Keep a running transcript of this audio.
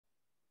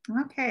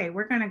Okay,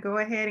 we're going to go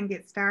ahead and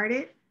get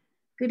started.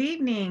 Good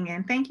evening,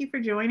 and thank you for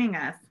joining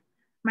us.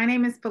 My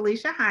name is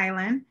Felicia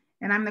Highland,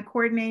 and I'm the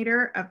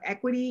coordinator of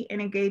equity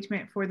and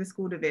engagement for the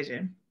school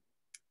division.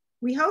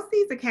 We host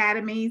these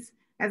academies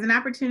as an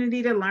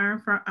opportunity to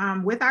learn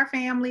with our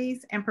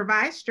families and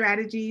provide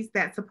strategies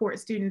that support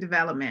student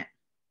development.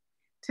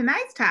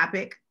 Tonight's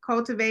topic,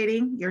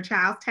 Cultivating Your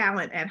Child's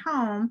Talent at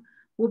Home,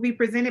 will be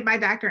presented by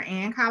Dr.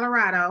 Ann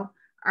Colorado,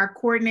 our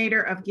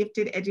coordinator of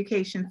gifted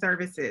education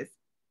services.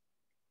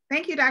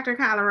 Thank you, Dr.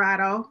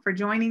 Colorado, for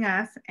joining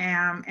us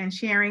and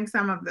sharing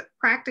some of the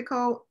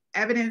practical,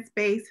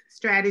 evidence-based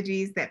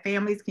strategies that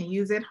families can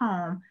use at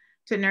home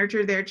to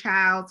nurture their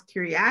child's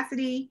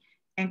curiosity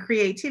and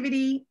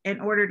creativity in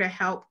order to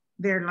help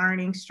their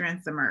learning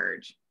strengths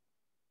emerge.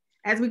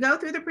 As we go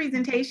through the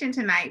presentation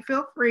tonight,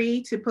 feel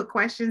free to put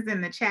questions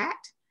in the chat.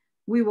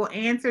 We will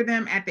answer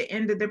them at the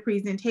end of the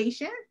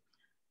presentation.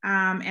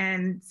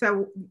 And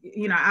so,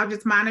 I'll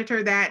just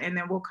monitor that, and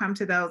then we'll come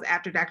to those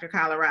after Dr.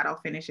 Colorado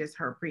finishes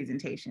her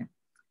presentation.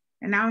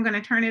 And now I'm going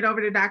to turn it over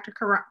to Dr.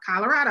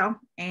 Colorado,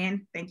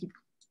 and thank you.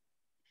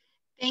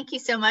 Thank you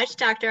so much,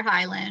 Dr.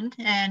 Highland.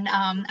 And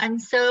I'm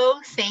so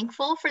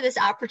thankful for this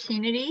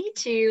opportunity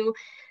to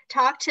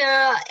talk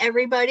to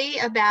everybody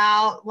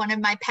about one of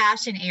my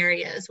passion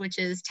areas, which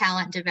is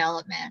talent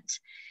development.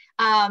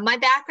 My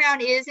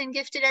background is in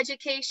gifted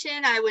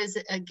education. I was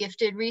a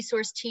gifted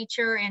resource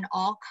teacher in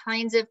all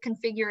kinds of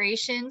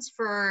configurations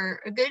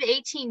for a good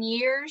 18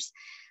 years.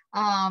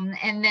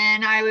 And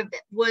then I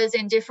was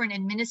in different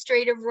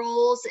administrative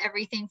roles,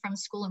 everything from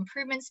school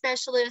improvement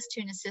specialist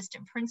to an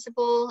assistant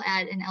principal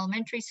at an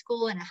elementary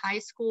school and a high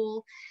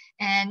school.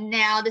 And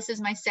now this is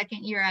my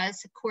second year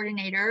as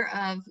coordinator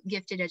of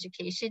gifted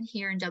education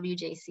here in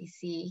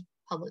WJCC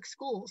Public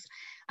Schools.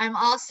 I'm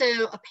also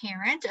a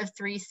parent of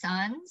 3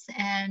 sons,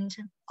 and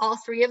all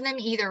 3 of them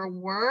either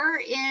were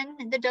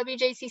in the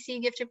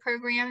WJCC gifted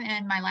program,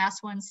 and my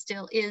last one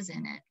still is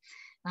in it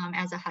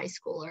as a high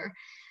schooler.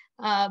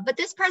 But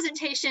this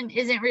presentation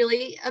isn't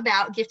really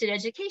about gifted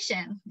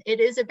education. It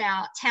is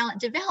about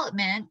talent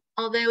development,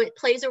 although it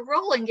plays a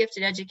role in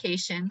gifted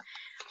education.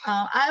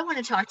 I want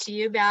to talk to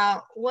you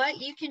about what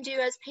you can do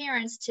as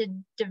parents to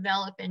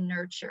develop and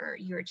nurture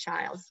your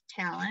child's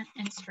talent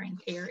and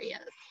strength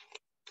areas.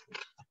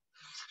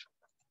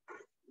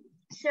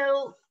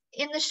 So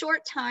in the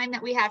short time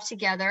that we have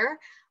together,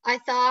 I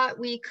thought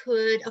we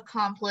could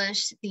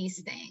accomplish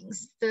these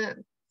things.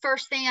 The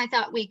first thing I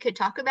thought we could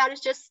talk about is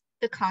just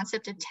the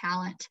concept of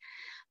talent.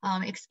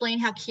 Explain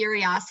how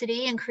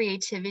curiosity and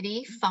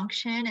creativity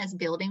function as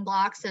building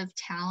blocks of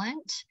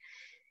talent.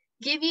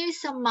 Give you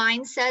some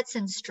mindsets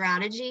and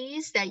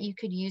strategies that you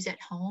could use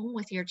at home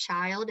with your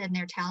child and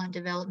their talent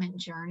development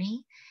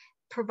journey.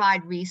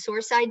 Provide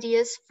resource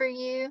ideas for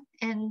you,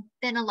 and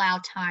then allow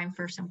time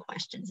for some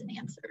questions and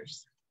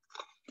answers.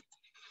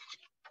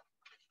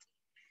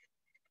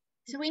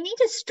 So we need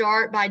to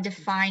start by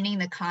defining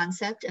the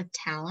concept of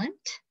talent.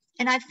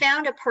 And I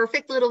found a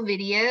perfect little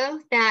video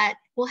that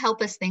will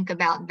help us think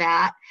about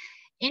that.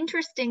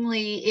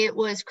 Interestingly, it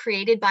was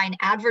created by an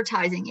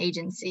advertising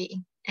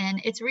agency,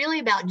 and it's really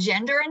about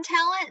gender and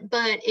talent,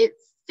 but it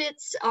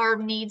fits our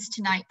needs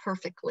tonight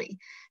perfectly.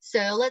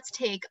 So let's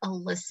take a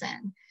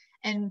listen.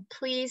 And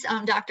please,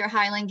 Dr.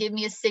 Highland, give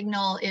me a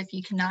signal if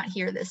you cannot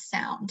hear this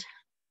sound.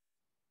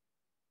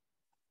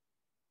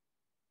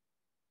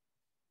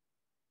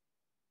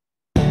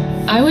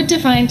 I would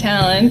define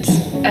talent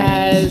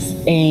as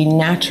a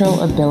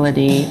natural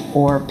ability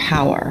or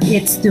power.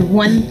 It's the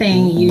one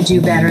thing you do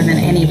better than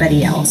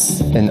anybody else.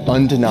 An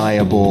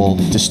undeniable,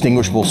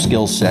 distinguishable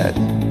skill set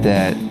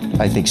that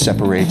I think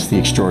separates the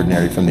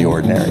extraordinary from the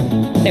ordinary.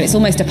 It's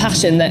almost a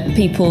passion that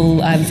people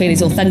feel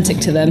is authentic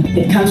to them.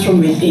 It comes from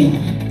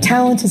within.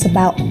 Talent is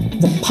about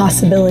the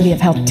possibility of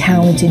how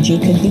talented you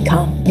could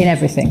become. In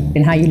everything,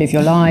 in how you live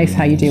your life,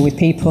 how you deal with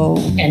people.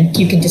 And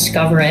you can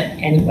discover it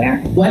anywhere.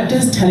 What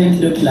does talent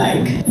look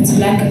like? It's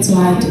black, it's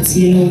white, it's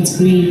yellow, it's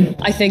green.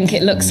 I think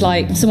it looks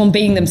like someone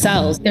being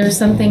themselves. There's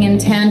something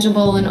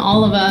intangible in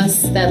all of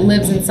us that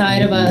lives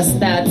inside of us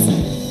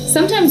that's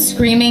sometimes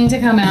screaming to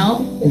come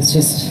out. It's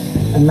just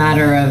a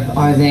matter of,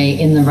 are they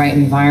in the right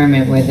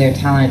environment where their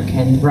talent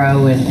can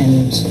grow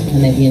and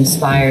can they be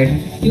inspired?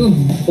 You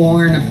were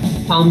born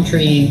a palm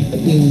tree, but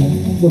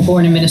you were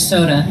born in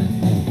Minnesota.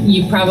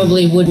 You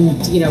probably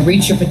wouldn't,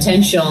 reach your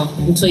potential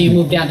until you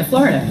moved down to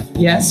Florida.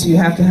 Yes, you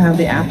have to have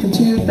the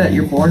aptitude that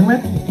you're born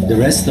with. The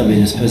rest of it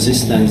is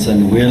persistence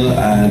and will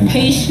and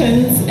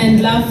patience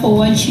and love for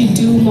what you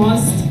do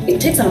most. It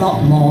takes a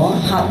lot more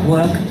hard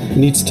work. It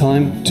needs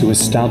time to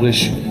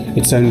establish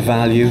its own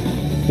value,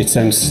 its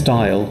own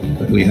style.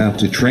 We have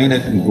to train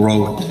it and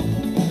grow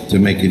it to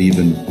make it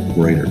even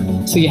greater.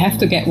 So you have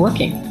to get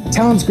working.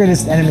 Talent's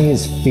greatest enemy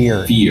is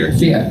fear. Fear.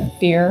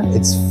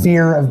 It's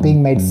fear of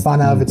being made fun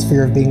of. It's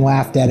fear of being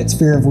laughed at. It's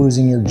fear of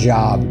losing your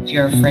job. If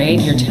you're afraid,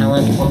 your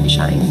talent won't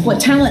shine.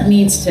 What talent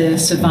needs to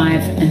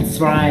survive and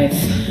thrive,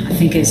 I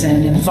think, is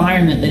an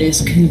environment that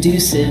is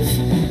conducive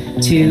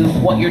to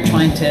what you're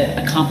trying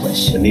to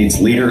accomplish. It needs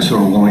leaders who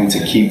are willing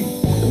to keep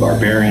the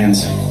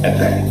barbarians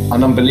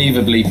an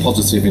unbelievably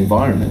positive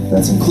environment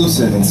that's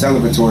inclusive and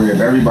celebratory of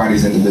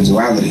everybody's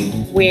individuality,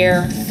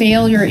 where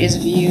failure is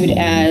viewed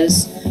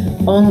as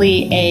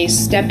only a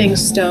stepping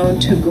stone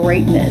to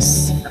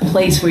greatness, a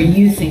place where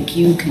you think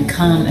you can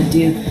come and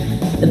do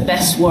the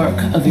best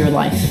work of your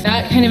life.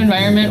 That kind of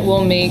environment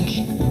will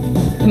make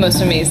the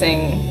most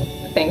amazing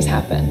things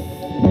happen.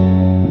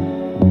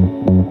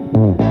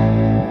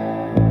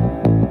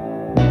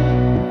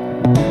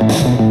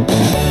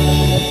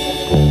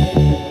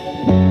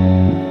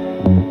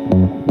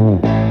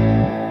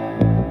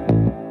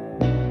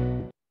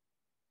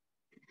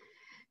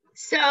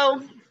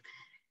 So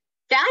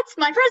that's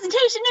my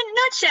presentation in a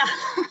nutshell.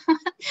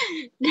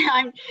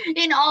 Now,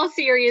 in all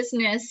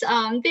seriousness,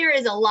 there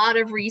is a lot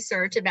of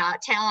research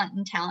about talent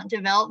and talent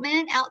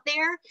development out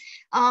there.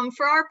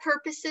 For our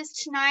purposes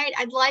tonight,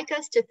 I'd like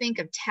us to think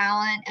of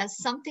talent as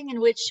something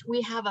in which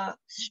we have a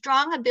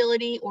strong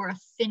ability or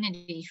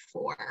affinity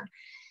for.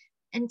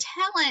 And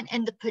talent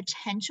and the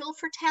potential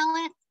for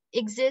talent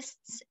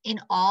exists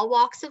in all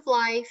walks of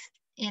life,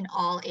 in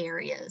all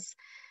areas.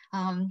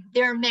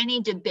 There are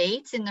many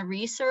debates in the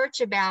research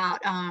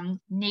about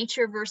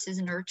nature versus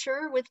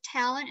nurture with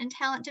talent and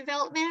talent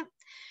development.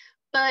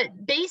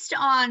 But based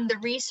on the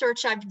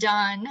research I've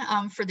done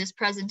for this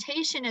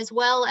presentation, as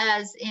well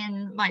as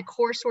in my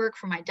coursework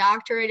for my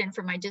doctorate and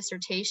for my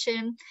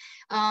dissertation,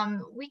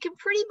 we can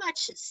pretty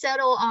much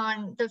settle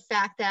on the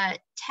fact that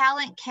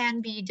talent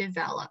can be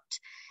developed,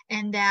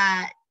 and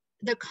that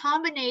the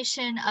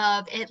combination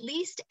of at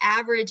least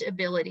average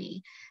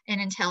ability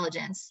and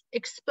intelligence,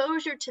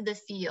 exposure to the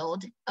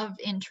field of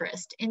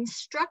interest,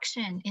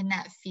 instruction in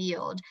that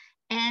field,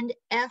 and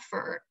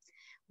effort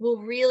will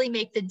really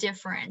make the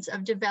difference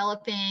of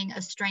developing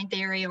a strength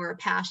area or a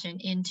passion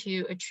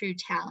into a true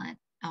talent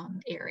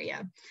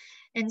area.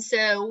 And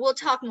so we'll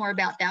talk more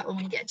about that when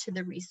we get to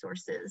the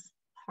resources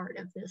part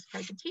of this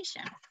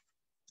presentation.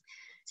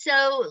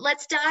 So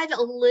let's dive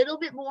a little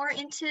bit more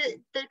into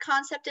the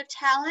concept of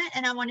talent,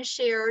 and I want to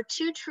share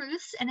two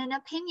truths and an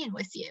opinion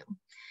with you.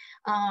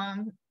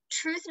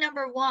 Truth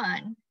number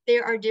one,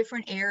 there are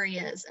different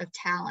areas of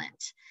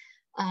talent.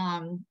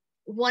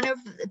 One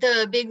of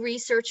the big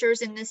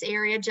researchers in this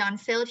area, John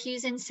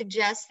Feldhusen,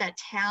 suggests that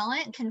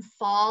talent can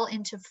fall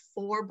into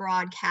four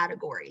broad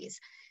categories: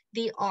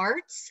 the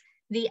arts,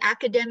 the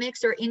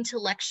academics or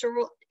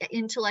intellectual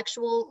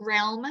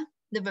realm,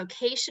 the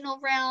vocational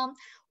realm,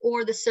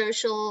 or the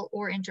social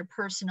or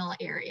interpersonal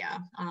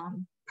area.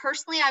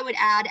 Personally, I would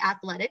add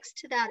athletics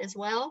to that as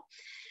well.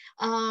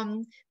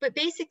 But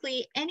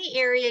basically, any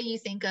area you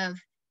think of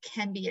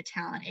can be a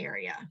talent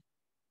area.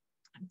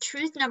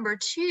 Truth number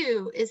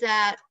two is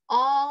that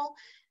all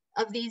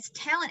of these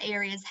talent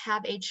areas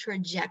have a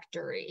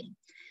trajectory.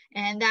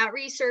 And that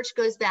research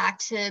goes back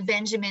to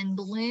Benjamin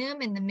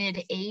Bloom in the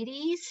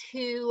mid-'80s,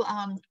 who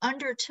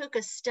undertook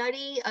a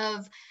study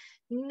of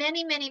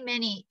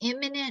many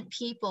eminent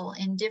people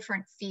in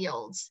different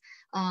fields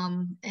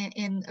around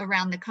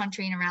the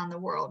country and around the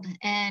world,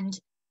 and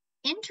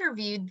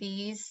interviewed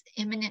these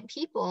eminent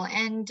people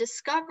and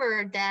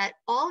discovered that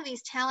all of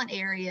these talent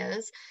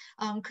areas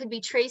could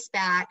be traced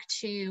back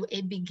to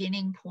a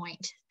beginning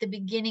point, the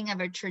beginning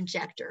of a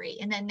trajectory,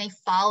 and then they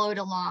followed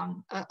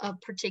along a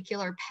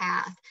particular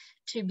path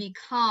to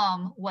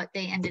become what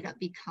they ended up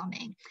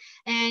becoming.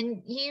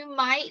 And you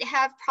might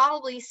have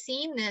probably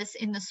seen this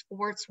in the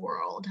sports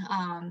world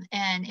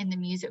and in the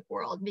music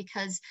world,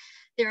 because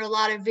there are a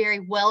lot of very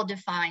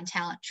well-defined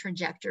talent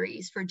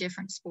trajectories for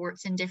different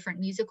sports and different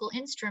musical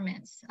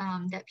instruments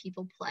that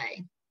people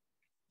play.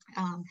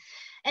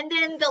 And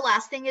then the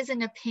last thing is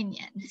an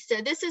opinion.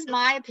 So this is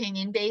my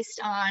opinion based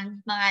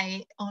on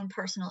my own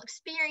personal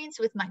experience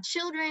with my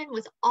children,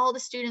 with all the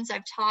students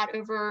I've taught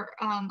over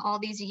all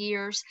these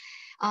years,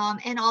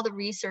 and all the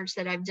research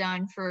that I've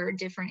done for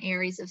different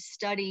areas of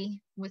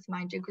study with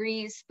my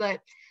degrees. But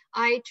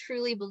I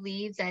truly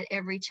believe that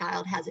every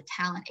child has a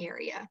talent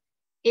area.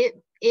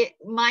 It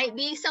might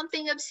be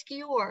something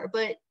obscure,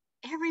 but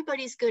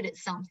everybody's good at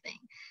something.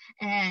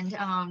 And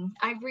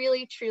I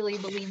really, truly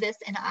believe this,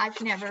 and I've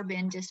never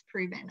been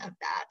disproven of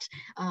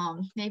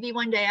that. Maybe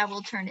one day I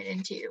will turn it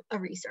into a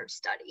research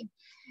study.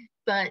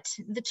 But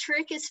the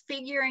trick is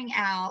figuring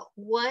out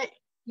what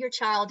your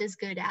child is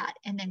good at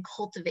and then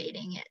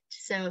cultivating it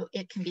so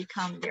it can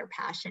become their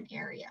passion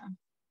area.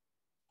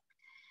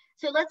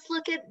 So let's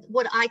look at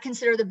what I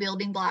consider the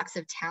building blocks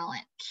of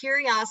talent: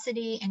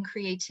 curiosity and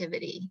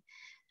creativity.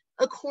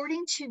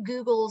 According to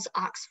Google's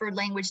Oxford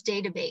Language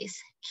Database,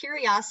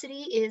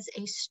 curiosity is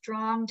a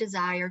strong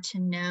desire to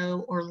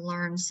know or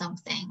learn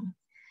something.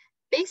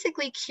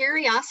 Basically,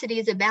 curiosity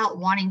is about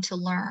wanting to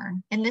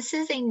learn, and this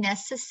is a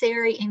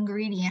necessary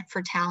ingredient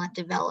for talent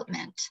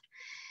development.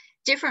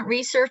 Different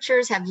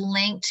researchers have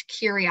linked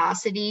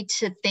curiosity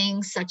to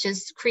things such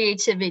as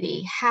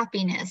creativity,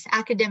 happiness,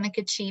 academic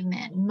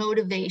achievement,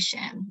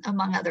 motivation,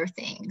 among other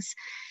things.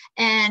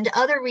 And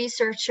other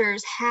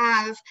researchers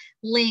have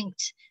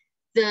linked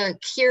the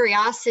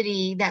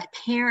curiosity that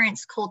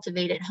parents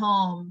cultivate at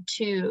home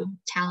to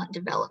talent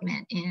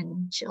development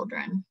in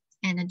children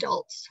and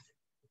adults.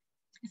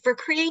 For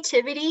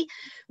creativity,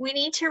 we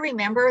need to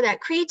remember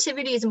that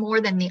creativity is more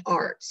than the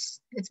arts.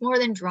 It's more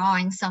than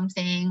drawing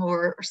something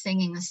or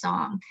singing a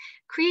song.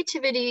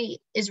 Creativity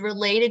is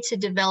related to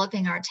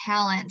developing our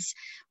talents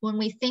when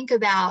we think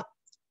about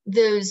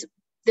those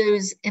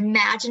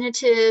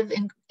imaginative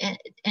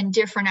and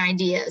different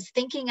ideas.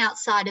 Thinking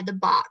outside of the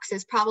box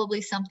is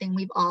probably something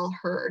we've all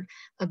heard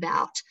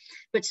about,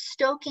 but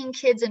stoking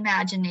kids'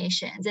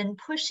 imaginations and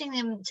pushing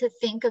them to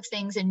think of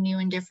things in new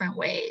and different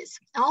ways.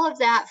 All of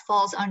that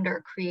falls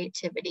under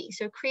creativity.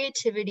 So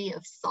creativity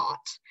of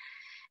thought.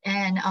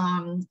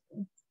 And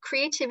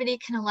creativity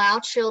can allow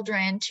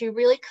children to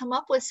really come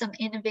up with some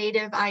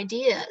innovative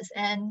ideas.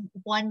 And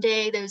one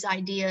day those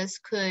ideas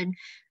could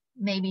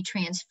maybe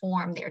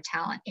transform their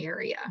talent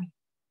area.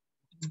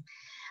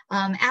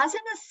 As an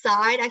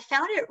aside, I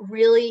found it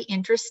really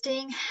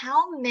interesting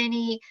how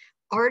many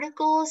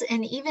articles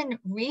and even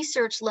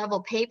research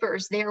level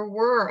papers there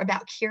were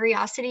about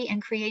curiosity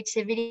and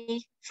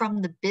creativity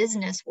from the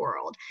business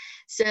world.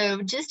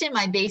 So just in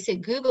my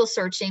basic Google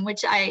searching,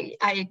 which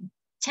I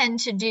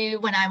tend to do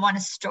when I want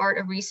to start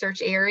a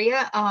research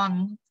area,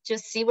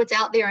 just see what's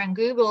out there on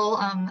Google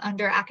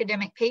under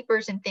academic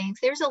papers and things.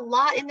 There's a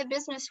lot in the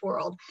business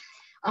world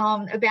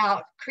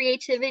about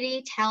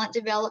creativity, talent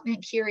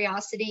development,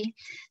 curiosity.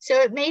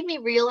 So it made me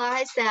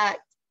realize that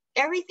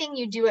everything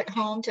you do at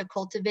home to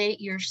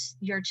cultivate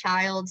your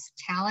child's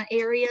talent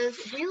area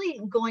is really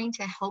going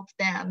to help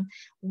them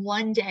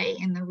one day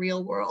in the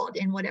real world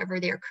in whatever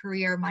their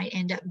career might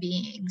end up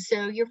being.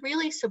 So you're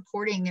really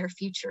supporting their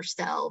future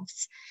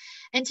selves.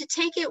 And to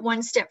take it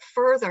one step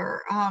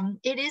further,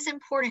 it is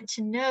important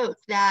to note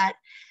that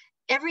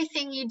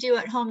everything you do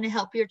at home to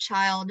help your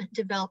child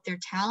develop their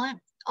talent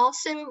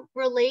also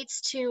relates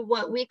to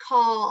what we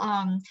call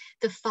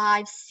the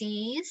 5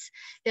 C's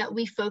that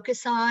we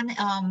focus on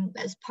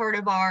as part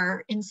of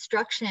our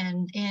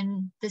instruction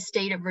in the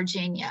state of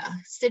Virginia: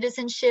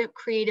 citizenship,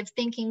 creative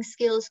thinking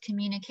skills,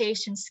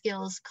 communication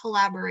skills,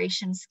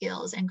 collaboration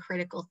skills, and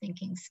critical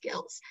thinking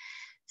skills.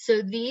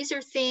 So these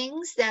are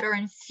things that are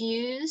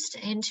infused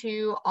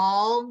into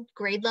all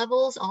grade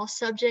levels, all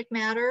subject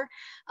matter,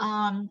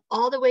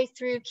 all the way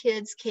through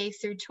kids' K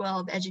through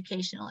 12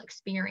 educational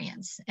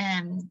experience.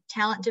 And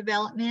talent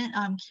development,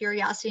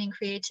 curiosity, and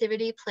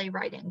creativity play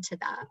right into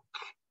that.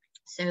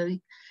 So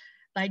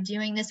by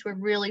doing this, we're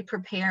really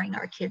preparing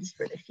our kids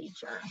for the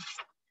future.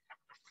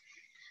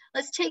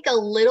 Let's take a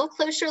little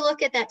closer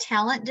look at that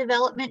talent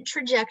development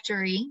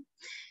trajectory.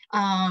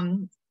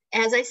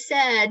 As I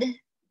said,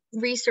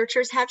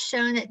 researchers have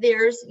shown that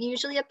there's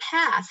usually a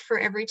path for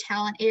every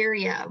talent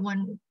area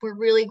when we're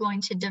really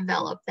going to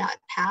develop that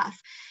path.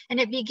 And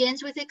it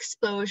begins with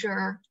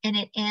exposure and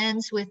it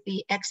ends with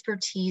the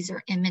expertise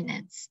or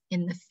eminence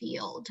in the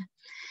field.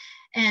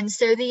 And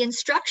so the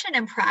instruction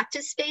and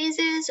practice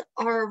phases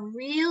are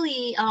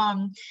really,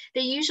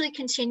 they usually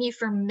continue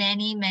for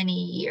many,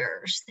 many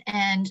years.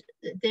 And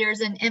there's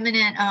an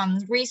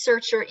eminent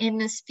researcher in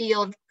this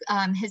field,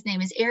 his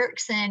name is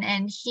Erickson,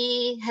 and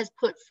he has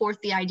put forth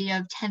the idea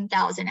of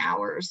 10,000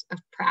 hours of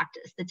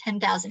practice, the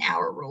 10,000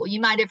 hour rule. You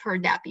might have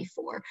heard that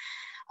before.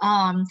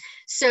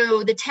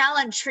 So the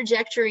talent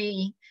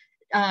trajectory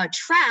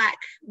track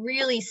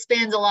really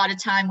spends a lot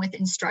of time with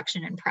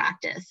instruction and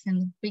practice.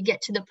 And we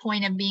get to the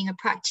point of being a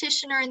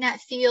practitioner in that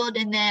field,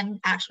 and then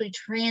actually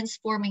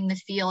transforming the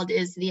field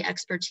is the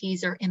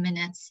expertise or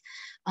eminence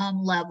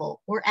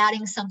level. We're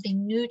adding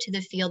something new to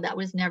the field that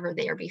was never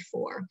there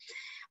before.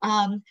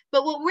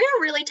 But what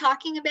we're really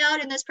talking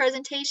about in this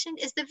presentation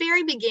is the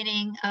very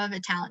beginning of a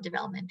talent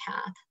development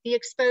path, the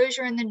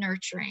exposure and the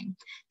nurturing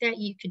that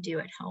you could do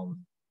at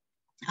home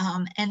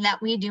and that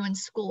we do in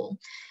school.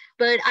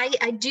 But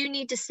I do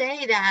need to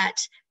say that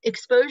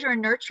exposure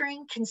and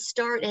nurturing can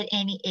start at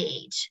any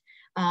age.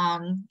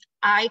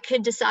 I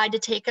could decide to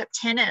take up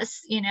tennis,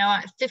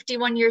 at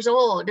 51 years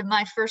old, and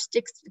my first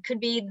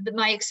could be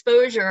my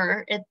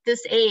exposure at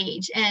this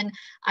age. And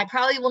I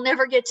probably will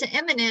never get to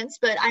eminence,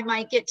 but I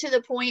might get to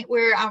the point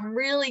where I'm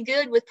really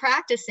good with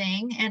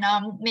practicing and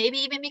maybe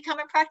even become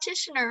a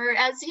practitioner,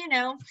 as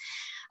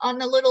on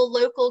the little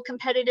local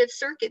competitive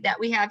circuit that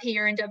we have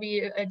here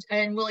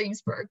in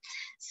Williamsburg.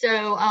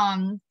 So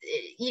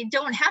you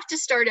don't have to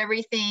start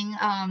everything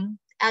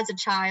as a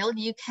child.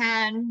 You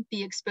can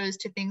be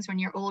exposed to things when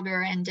you're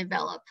older and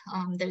develop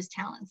those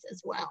talents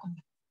as well.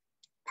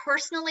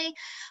 Personally,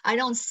 I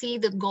don't see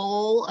the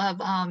goal of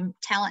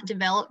talent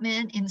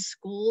development in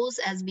schools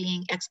as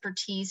being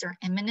expertise or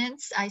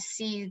eminence. I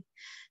see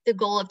the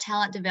goal of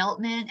talent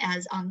development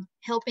as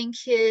helping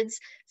kids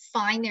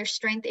find their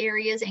strength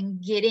areas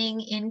and getting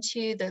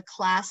into the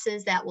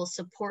classes that will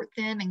support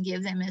them and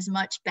give them as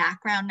much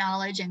background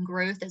knowledge and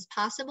growth as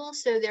possible,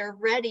 so they're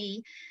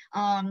ready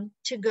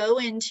to go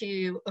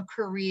into a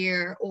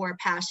career or a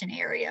passion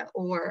area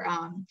or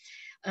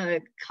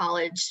a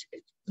college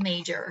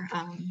major,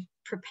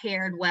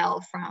 prepared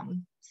well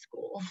from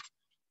school.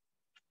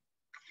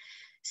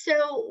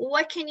 So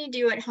what can you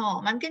do at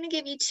home? I'm going to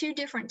give you 2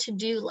 different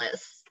to-do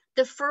lists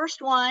The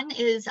first one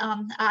is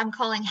I'm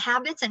calling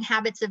habits and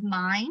habits of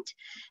mind.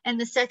 And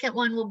the second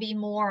one will be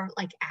more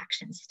like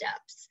action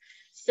steps.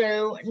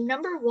 So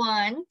number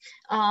one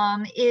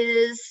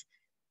is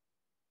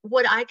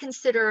what I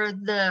consider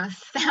the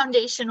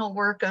foundational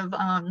work of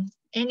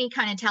any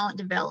kind of talent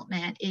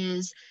development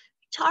is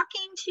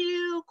talking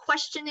to,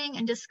 questioning,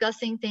 and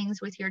discussing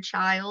things with your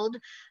child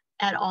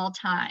at all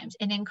times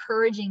and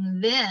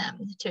encouraging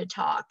them to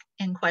talk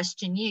and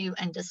question you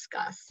and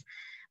discuss.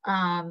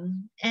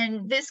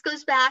 And this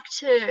goes back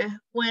to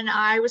when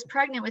I was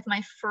pregnant with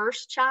my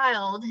first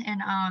child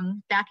and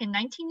back in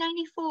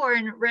 1994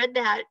 and read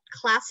that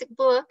classic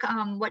book,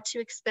 What to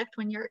Expect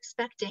When You're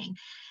Expecting.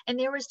 And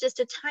there was just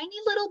a tiny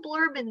little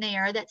blurb in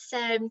there that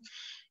said,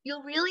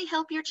 you'll really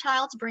help your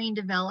child's brain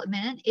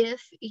development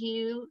if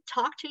you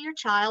talk to your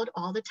child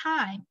all the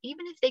time,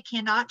 even if they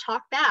cannot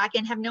talk back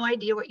and have no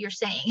idea what you're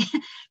saying.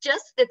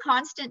 Just the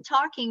constant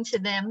talking to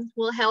them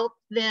will help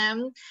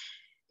them,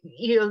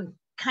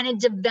 kind of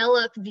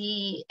develop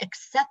the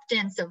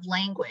acceptance of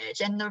language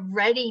and the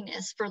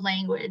readiness for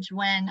language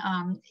when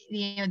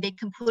they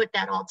can put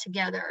that all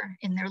together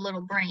in their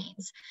little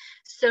brains.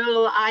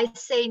 So I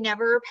say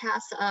never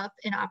pass up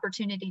an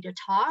opportunity to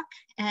talk,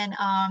 and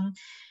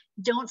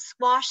don't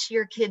squash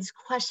your kids'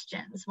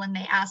 questions when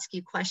they ask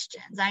you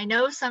questions. I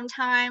know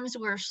sometimes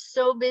we're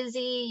so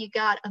busy, you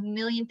got a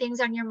million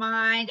things on your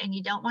mind and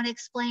you don't want to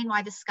explain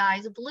why the sky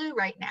is blue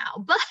right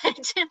now, but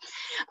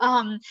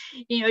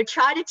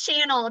try to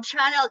channel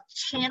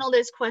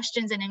those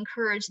questions and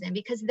encourage them,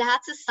 because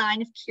that's a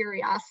sign of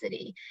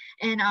curiosity.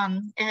 And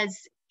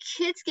as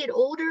kids get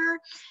older,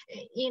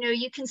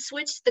 you can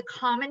switch the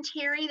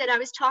commentary that I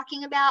was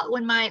talking about.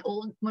 When my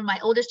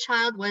oldest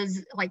child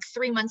was like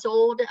 3 months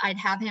old, I'd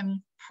have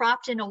him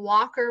propped in a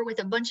walker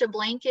with a bunch of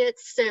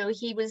blankets, so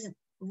he was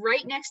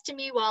right next to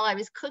me while I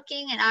was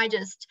cooking, and I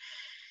just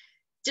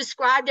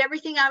described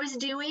everything I was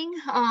doing.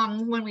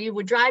 When we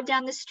would drive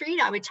down the street,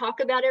 I would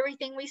talk about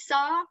everything we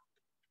saw.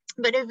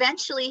 But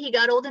eventually he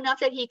got old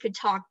enough that he could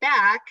talk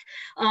back,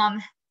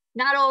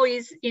 not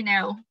always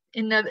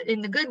in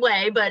the good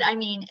way, but I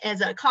mean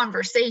as a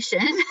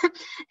conversation.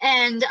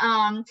 And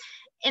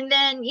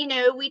then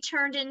we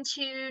turned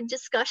into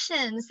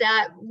discussions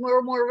that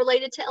were more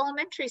related to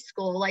elementary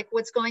school, like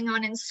what's going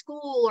on in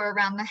school or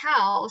around the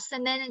house.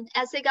 And then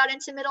as they got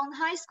into middle and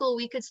high school,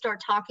 we could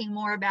start talking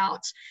more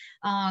about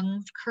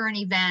current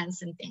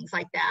events and things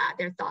like that,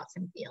 their thoughts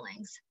and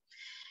feelings.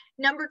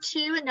 Number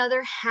two,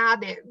 another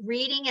habit,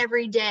 reading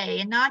every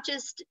day, and not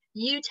just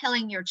you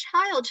telling your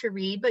child to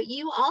read, but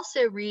you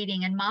also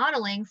reading and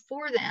modeling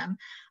for them.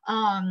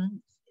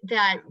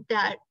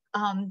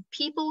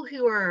 People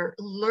who are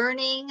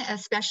learning,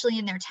 especially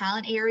in their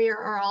talent area,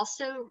 are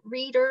also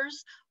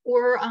readers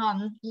or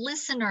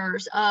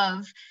listeners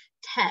of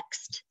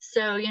text.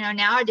 So,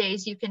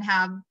 nowadays you can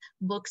have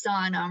books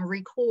on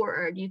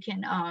record, you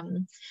can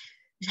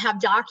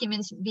have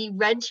documents be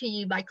read to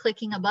you by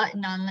clicking a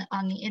button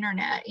on the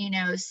internet,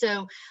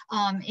 So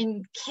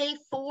in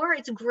K4,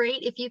 it's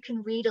great if you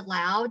can read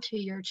aloud to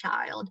your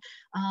child.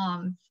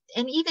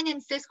 And even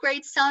in 5th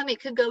grade,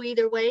 it could go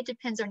either way, it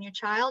depends on your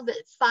child. But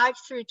 5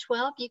 through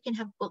 12, you can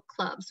have book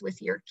clubs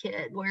with your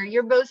kid where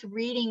you're both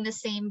reading the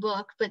same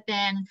book, but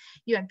then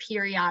you have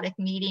periodic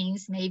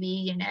meetings,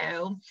 maybe,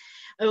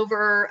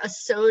 over a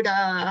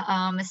soda,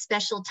 a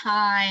special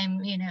time,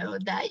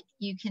 that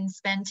you can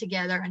spend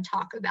together and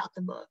talk about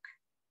the book.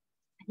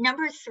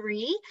 Number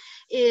 3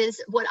 is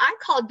what I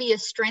call be a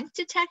strength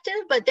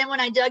detective, but then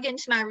when I dug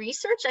into my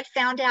research, I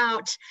found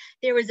out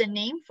there was a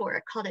name for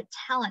it called a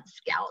talent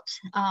scout,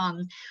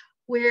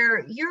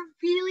 where you're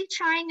really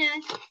trying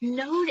to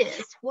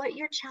notice what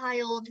your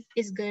child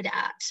is good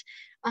at.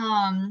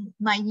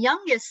 My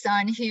youngest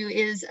son, who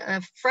is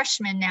a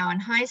freshman now in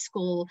high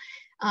school,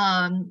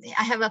 I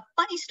have a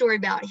funny story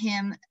about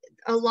him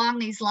along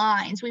these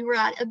lines. We were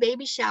at a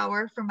baby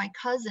shower for my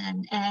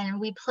cousin, and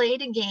we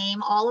played a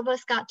game. All of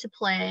us got to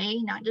play,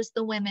 not just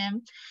the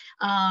women,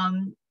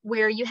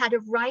 where you had to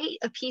write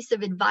a piece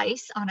of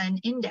advice on an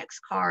index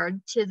card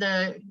to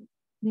the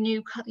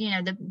new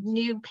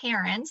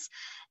parents,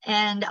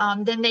 and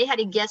then they had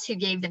to guess who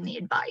gave them the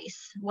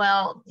advice.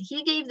 Well,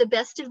 he gave the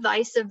best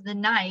advice of the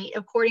night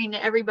according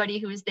to everybody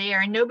who was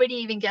there, and nobody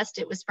even guessed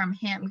it was from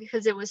him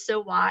because it was so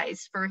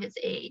wise for his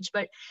age.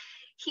 But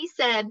he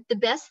said the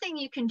best thing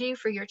you can do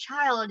for your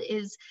child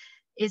is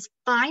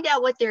find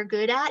out what they're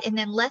good at and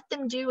then let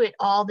them do it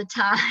all the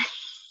time.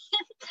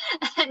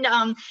 And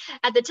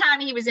at the time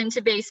he was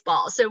into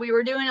baseball, so we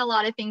were doing a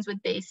lot of things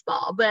with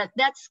baseball, but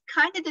that's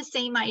kind of the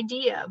same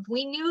idea.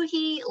 We knew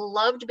he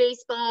loved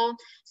baseball,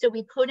 so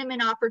we put him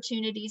in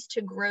opportunities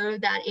to grow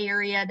that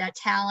area, that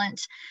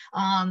talent,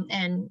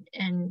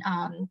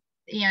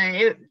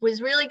 it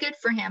was really good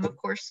for him. Of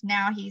course,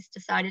 now he's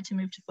decided to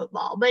move to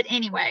football, but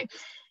anyway,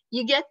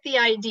 you get the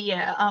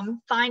idea.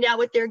 Find out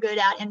what they're good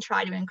at and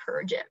try to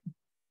encourage it.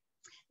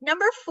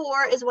 Number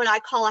 4 is what I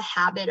call a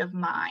habit of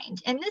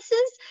mind. And this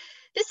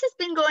has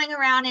been going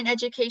around in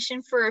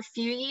education for a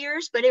few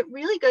years, but it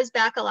really goes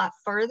back a lot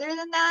further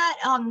than that.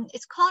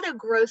 It's called a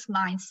growth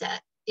mindset.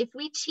 If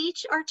we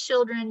teach our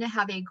children to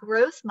have a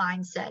growth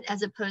mindset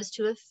as opposed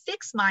to a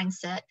fixed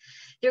mindset,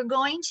 they're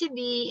going to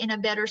be in a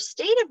better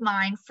state of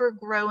mind for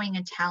growing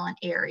a talent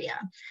area.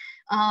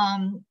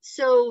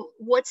 So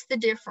what's the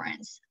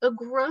difference? A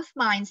growth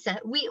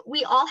mindset,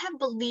 we all have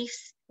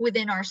beliefs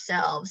within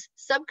ourselves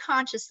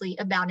subconsciously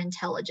about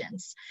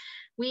intelligence.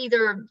 We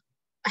either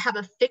have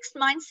a fixed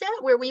mindset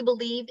where we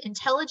believe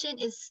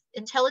intelligence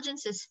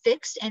is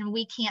fixed and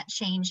we can't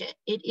change it.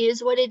 It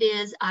is what it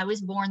is. I was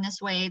born this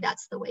way.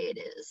 That's the way it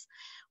is.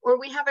 Or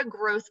we have a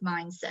growth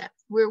mindset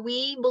where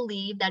we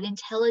believe that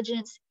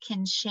intelligence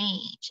can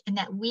change and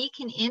that we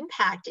can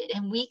impact it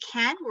and we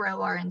can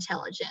grow our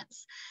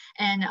intelligence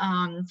and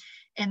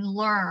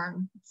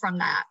learn from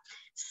that.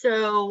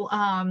 So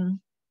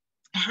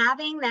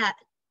having that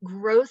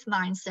growth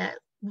mindset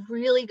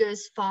really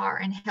goes far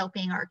in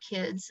helping our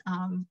kids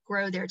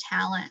grow their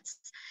talents.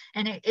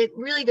 And it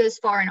really goes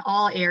far in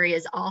all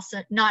areas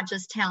also, not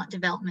just talent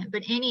development,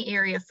 but any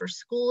area for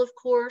school, of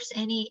course,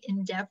 any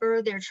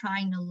endeavor they're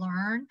trying to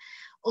learn.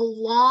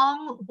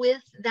 Along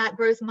with that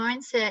growth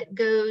mindset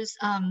goes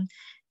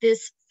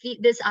this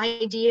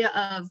idea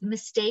of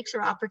mistakes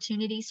or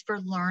opportunities for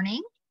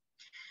learning.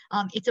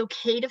 It's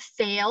okay to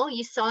fail.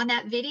 You saw in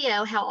that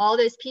video how all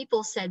those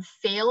people said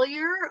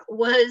failure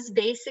was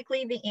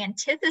basically the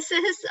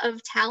antithesis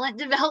of talent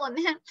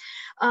development.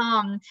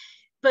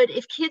 But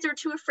if kids are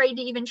too afraid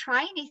to even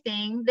try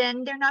anything,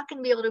 then they're not going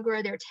to be able to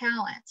grow their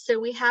talent. So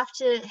we have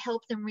to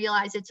help them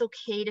realize it's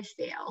okay to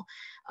fail.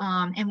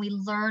 And we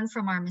learn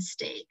from our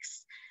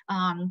mistakes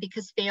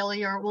because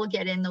failure will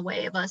get in the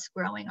way of us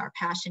growing our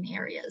passion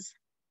areas.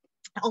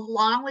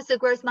 Along with the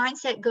growth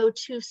mindset go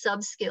two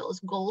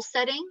sub-skills: goal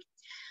setting,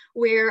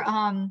 where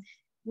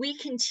we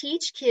can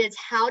teach kids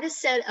how to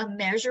set a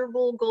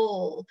measurable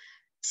goal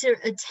to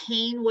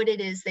attain what it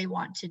is they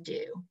want to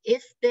do.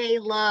 If they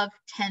love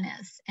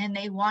tennis and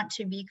they want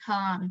to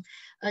become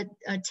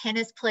a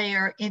tennis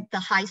player at the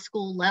high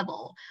school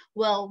level,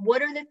 well,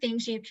 what are the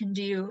things you can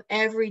do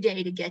every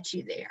day to get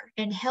you there?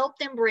 And help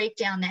them break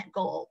down that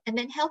goal, and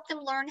then help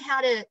them learn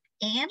how to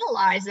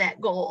analyze that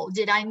goal.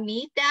 Did I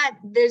meet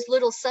those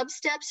little sub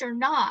steps or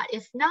not?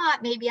 If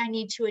not, maybe I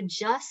need to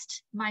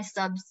adjust my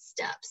sub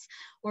steps,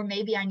 or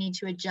maybe I need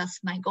to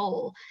adjust my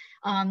goal.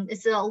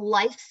 It's a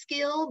life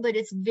skill, but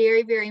it's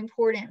very, very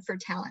important for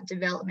talent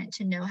development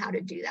to know how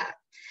to do that.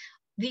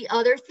 The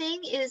other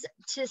thing is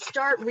to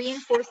start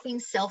reinforcing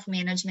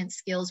self-management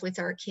skills with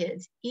our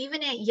kids,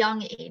 even at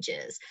young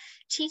ages.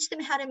 Teach them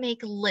how to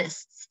make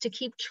lists to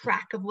keep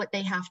track of what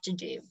they have to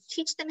do.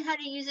 Teach them how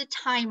to use a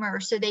timer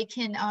so they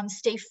can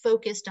stay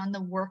focused on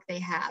the work they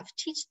have.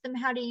 Teach them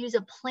how to use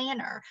a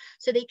planner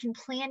so they can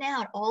plan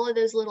out all of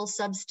those little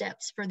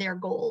sub-steps for their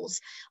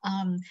goals.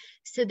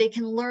 So they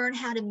can learn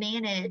how to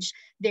manage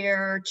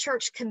their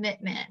church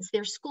commitments,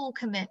 their school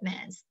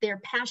commitments, their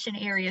passion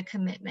area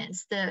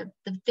commitments, the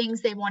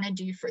things they want to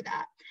do for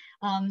that.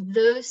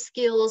 Those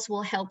skills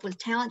will help with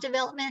talent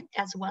development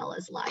as well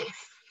as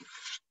life.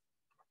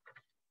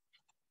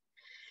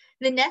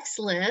 The next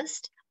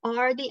list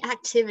are the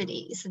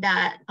activities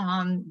that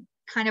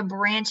kind of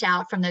branch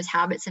out from those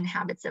habits and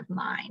habits of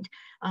mind.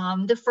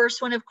 The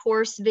first one, of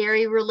course,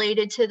 very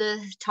related to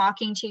the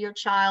talking to your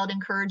child,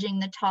 encouraging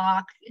the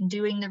talk and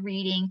doing the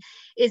reading,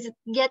 is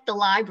get the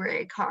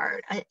library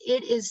card.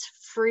 It is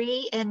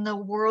free and the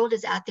world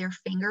is at their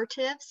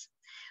fingertips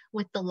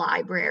with the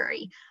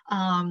library.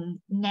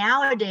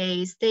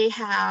 Nowadays, they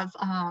have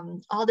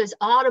all those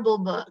Audible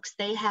books.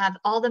 They have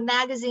all the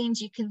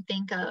magazines you can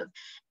think of.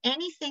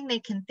 Anything they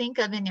can think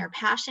of in their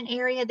passion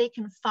area, they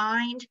can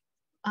find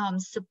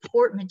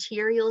support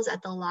materials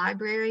at the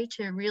library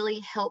to really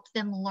help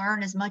them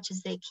learn as much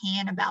as they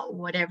can about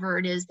whatever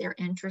it is they're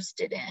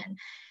interested in.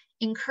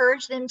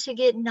 Encourage them to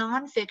get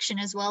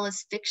nonfiction as well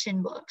as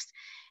fiction books.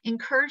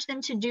 Encourage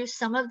them to do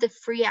some of the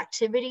free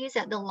activities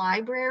at the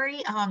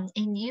library.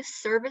 In youth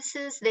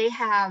services, they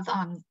have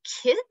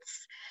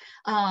kits,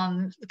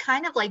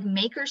 kind of like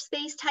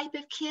makerspace type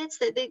of kits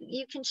that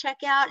you can check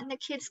out and the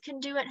kids can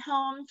do at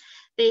home.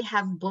 They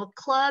have book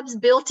clubs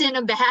built in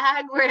a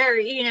bag where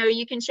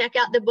you can check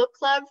out the book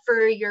club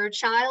for your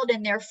child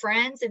and their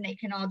friends, and they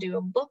can all do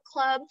a book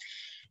club.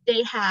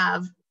 They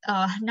have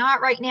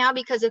not right now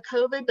because of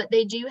COVID, but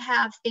they do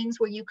have things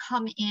where you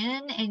come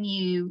in and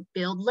you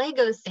build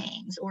Lego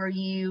things, or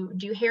you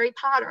do Harry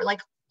Potter,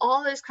 like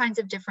all those kinds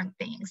of different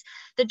things.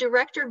 The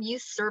director of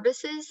youth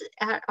services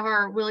at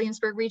our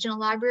Williamsburg Regional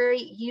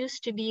Library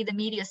used to be the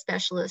media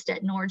specialist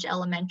at Norge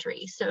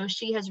Elementary. So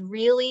she has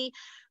really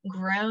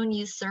grown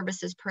youth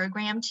services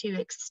program to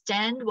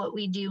extend what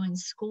we do in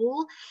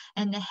school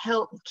and to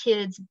help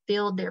kids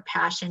build their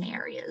passion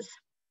areas.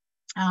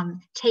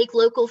 Take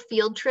local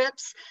field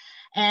trips.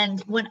 And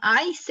when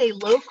I say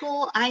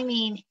local, I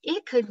mean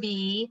it could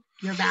be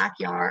your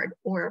backyard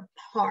or a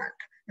park.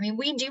 I mean,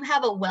 we do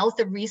have a wealth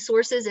of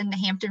resources in the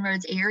Hampton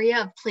Roads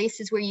area of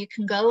places where you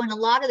can go, and a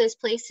lot of those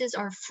places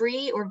are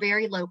free or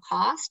very low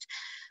cost,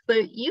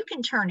 but you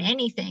can turn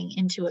anything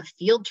into a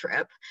field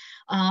trip.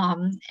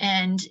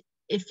 And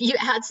if you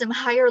add some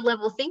higher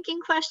level thinking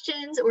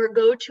questions, or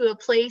go to a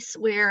place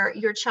where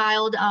your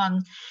child,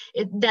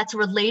 that's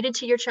related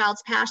to your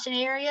child's passion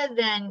area,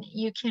 then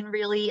you can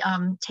really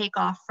take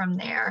off from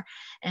there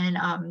and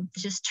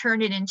just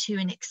turn it into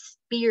an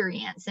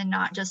experience and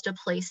not just a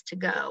place to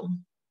go.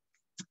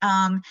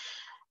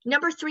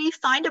 Number 3,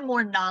 find a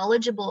more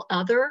knowledgeable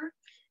other.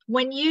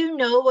 When you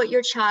know what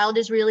your child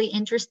is really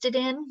interested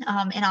in,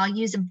 and I'll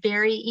use a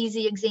very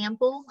easy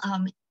example,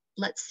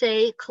 let's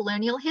say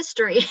colonial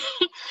history.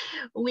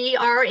 We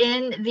are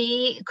in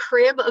the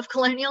crib of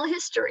colonial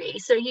history.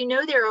 So you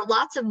know there are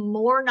lots of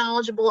more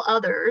knowledgeable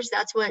others.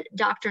 That's what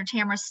Dr.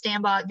 Tamara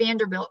Stambaugh at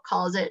Vanderbilt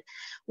calls it,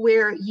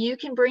 where you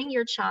can bring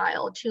your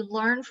child to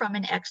learn from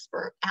an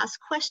expert, ask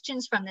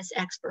questions from this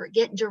expert,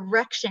 get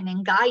direction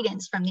and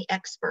guidance from the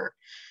expert.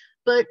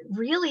 But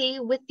really,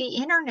 with the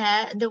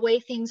internet, the way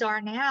things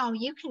are now,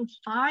 you can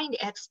find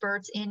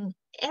experts in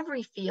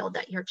every field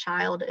that your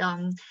child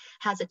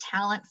has a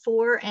talent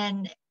for,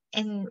 and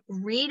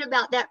read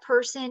about that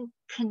person,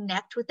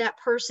 connect with that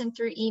person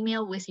through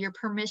email with your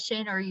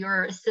permission or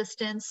your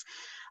assistance.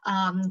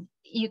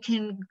 You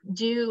can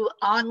do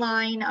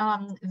online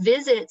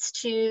visits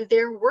to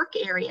their work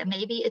area.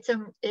 Maybe it's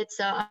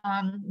a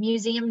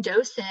museum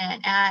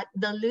docent at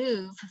the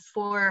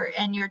Louvre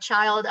and your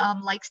child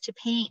likes to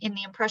paint in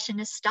the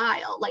Impressionist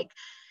style. Like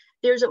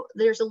there's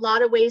a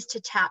lot of ways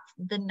to tap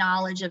the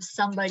knowledge of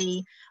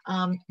somebody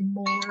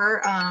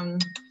more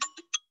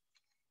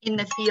in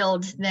the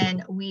field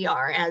than we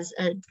are as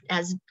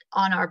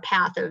on our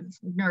path of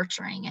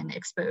nurturing and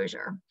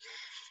exposure.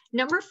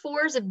 Number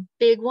 4 is a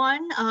big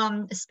one,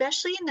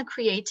 especially in the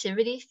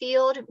creativity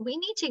field. We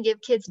need to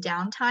give kids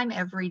downtime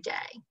every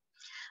day.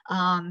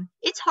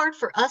 It's hard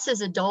for us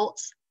as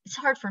adults. It's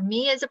hard for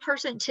me as a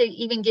person to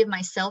even give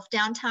myself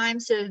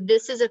downtime. So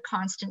this is a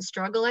constant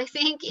struggle, I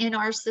think, in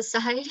our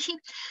society.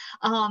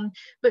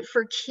 But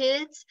for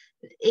kids,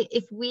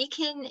 if we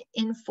can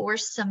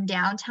enforce some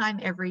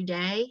downtime every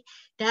day,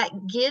 that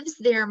gives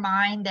their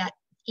mind that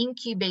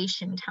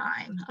incubation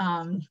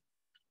time,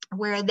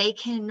 where they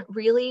can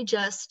really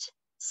just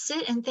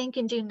sit and think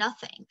and do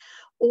nothing.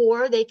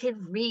 Or they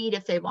could read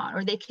if they want,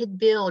 or they could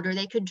build, or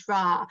they could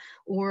draw,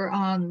 or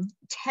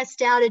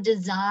test out a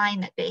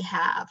design that they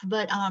have.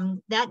 But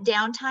that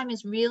downtime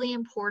is really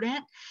important,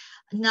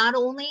 not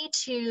only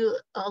to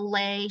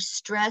allay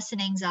stress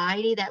and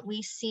anxiety that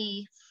we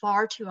see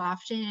far too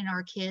often in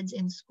our kids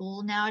in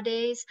school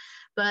nowadays,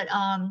 but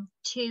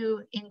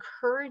to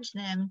encourage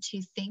them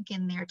to think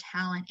in their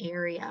talent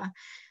area.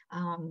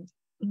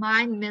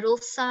 My middle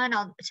son,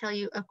 I'll tell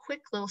you a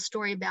quick little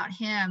story about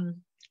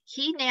him.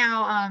 He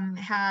now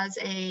has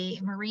a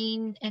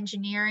marine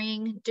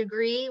engineering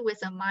degree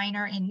with a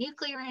minor in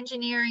nuclear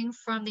engineering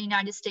from the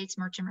United States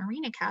Merchant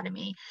Marine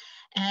Academy,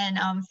 and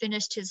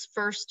finished his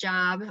first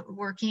job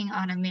working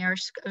on a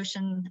Maersk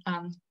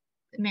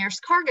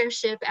cargo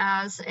ship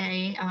as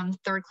a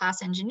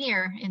third-class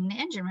engineer in the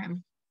engine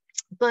room.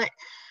 But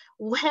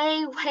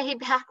way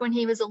back when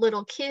he was a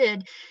little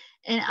kid,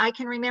 and I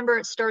can remember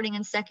it starting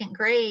in 2nd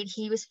grade,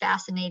 he was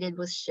fascinated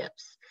with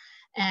ships.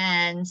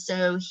 And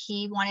so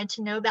he wanted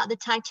to know about the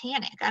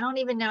Titanic. I don't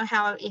even know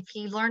if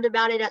he learned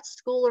about it at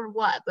school or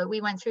what, but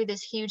we went through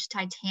this huge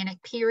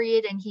Titanic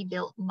period, and he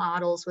built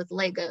models with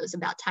Legos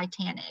about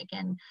Titanic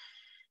and,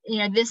 you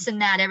know, this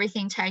and that,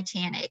 everything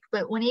Titanic.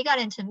 But when he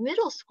got into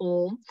middle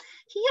school,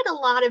 he had a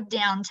lot of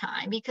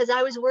downtime because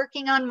I was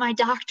working on my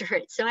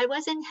doctorate. So I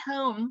wasn't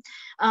home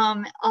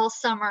all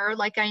summer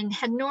like I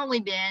had normally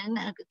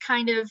been,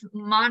 kind of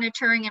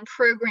monitoring and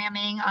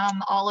programming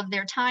all of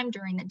their time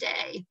during the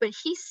day. But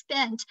he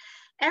spent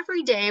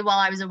every day while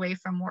I was away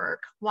from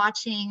work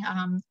watching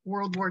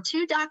World War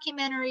II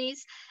documentaries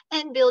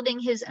and building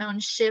his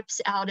own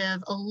ships out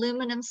of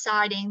aluminum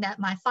siding that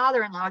my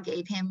father-in-law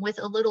gave him with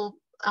a little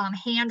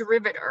hand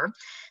riveter,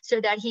 so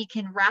that he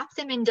can wrap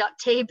them in duct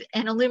tape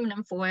and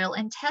aluminum foil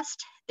and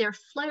test their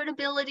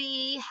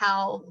floatability,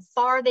 how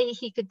far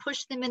he could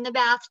push them in the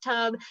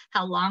bathtub,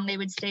 how long they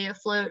would stay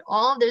afloat,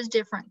 all of those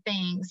different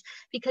things,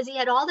 because he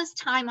had all this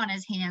time on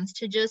his hands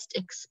to just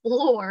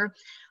explore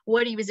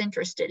what he was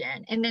interested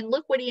in. And then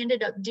look what he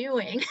ended up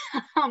doing.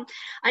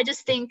 I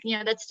just think, you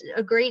know, that's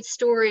a great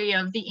story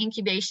of the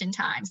incubation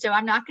time. So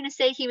I'm not going to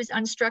say he was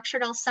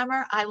unstructured all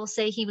summer. I will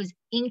say he was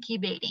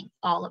incubating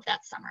all of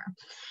that summer.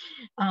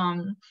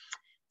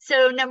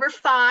 So number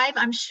 5,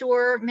 I'm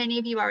sure many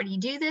of you already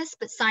do this,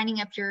 but signing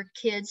up your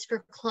kids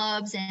for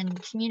clubs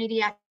and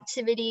community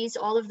activities,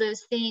 all of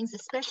those things,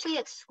 especially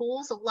at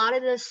schools. A lot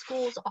of the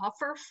schools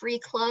offer free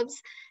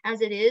clubs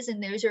as it is,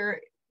 and those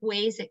are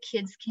ways that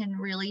kids can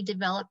really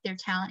develop their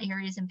talent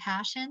areas and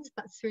passions,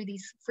 but through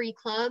these free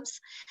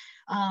clubs.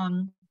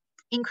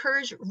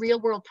 Encourage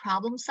real-world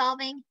problem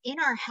solving.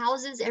 In our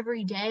houses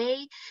every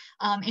day,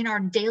 in our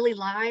daily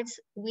lives,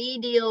 we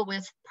deal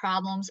with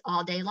problems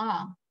all day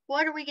long.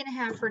 What are we going to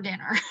have for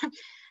dinner?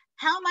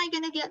 How am I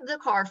going to get the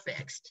car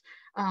fixed?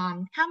 How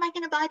am I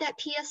going to buy that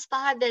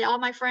PS5 that all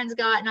my friends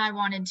got and I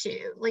wanted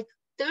to? Like,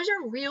 those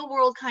are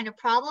real-world kind of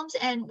problems,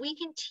 and we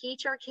can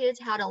teach our kids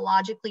how to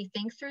logically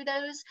think through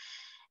those.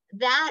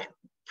 That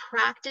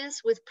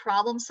practice with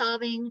problem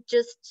solving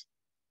just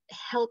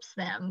helps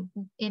them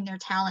in their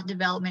talent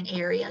development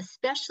area,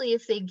 especially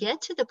if they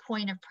get to the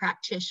point of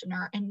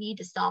practitioner and need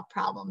to solve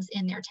problems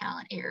in their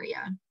talent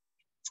area.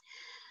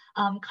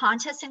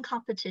 Contests and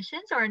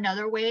competitions are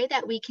another way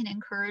that we can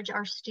encourage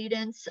our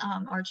students,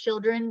 our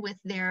children with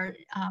their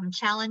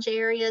challenge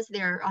areas,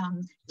 their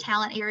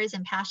talent areas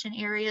and passion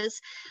areas.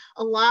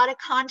 A lot of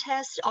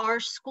contests are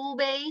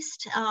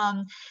school-based.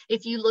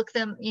 If you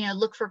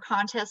look for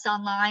contests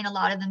online, a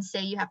lot of them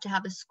say you have to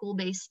have a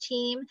school-based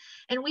team.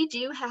 And we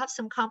do have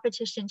some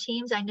competition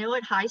teams. I know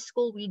at high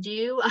school we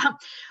do.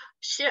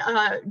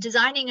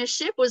 Designing a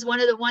ship was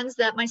one of the ones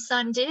that my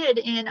son did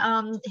in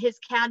his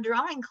CAD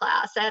drawing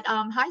class at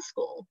high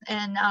school,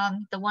 and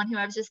the one who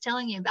I was just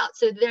telling you about.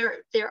 So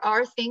there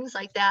are things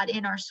like that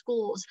in our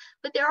schools,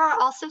 but there are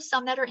also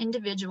some that are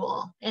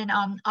individual. And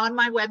on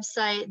my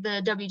website,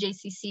 the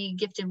WJCC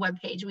Gifted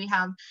webpage, we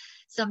have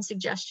some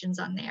suggestions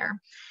on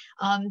there.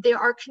 There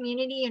are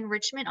community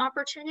enrichment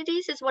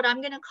opportunities is what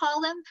I'm going to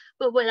call them,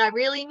 but what I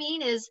really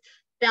mean is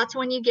that's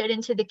when you get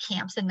into the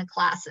camps and the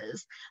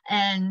classes.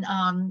 And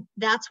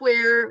that's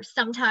where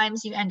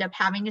sometimes you end up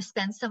having to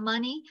spend some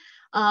money.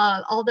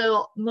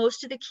 Although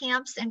most of the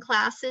camps and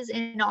classes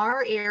in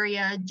our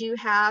area do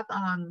have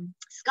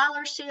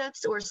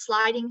scholarships or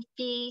sliding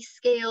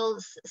scale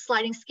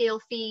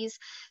fees.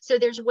 So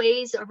there's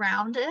ways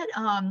around it.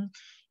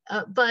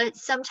 But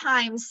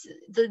sometimes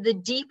the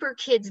deeper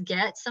kids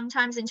get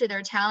sometimes into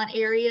their talent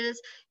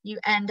areas, you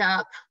end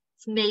up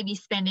maybe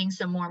spending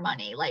some more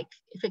money. Like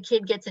if a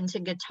kid gets into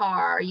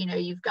guitar,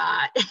 you've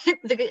got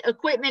the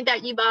equipment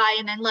that you buy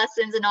and then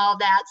lessons and all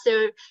that.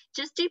 So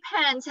just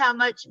depends how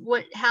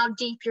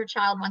deep your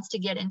child wants to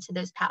get into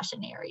those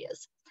passion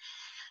areas.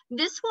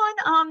 This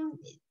one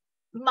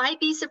might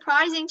be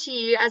surprising to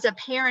you as a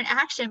parent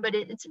action, but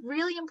it's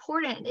really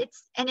important.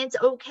 It's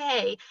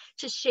okay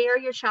to share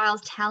your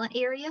child's talent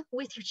area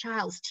with your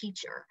child's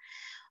teacher.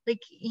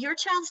 Like your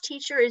child's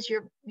teacher is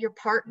your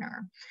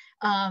partner.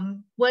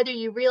 Whether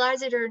you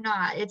realize it or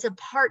not, it's a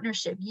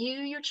partnership.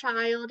 You, your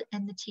child,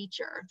 and the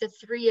teacher, the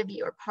three of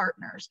you are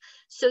partners.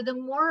 So the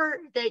more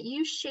that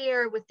you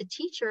share with the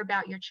teacher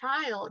about your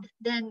child,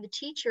 then the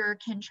teacher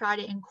can try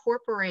to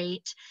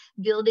incorporate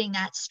building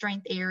that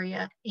strength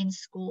area in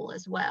school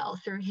as well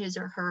through his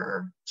or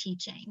her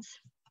teachings.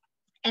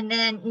 And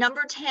then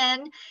number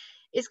 10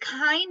 is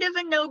kind of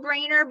a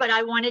no-brainer, but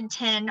I wanted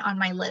 10 on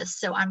my list,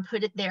 so I'm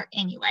put it there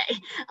anyway.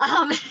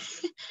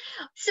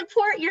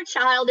 Support your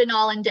child in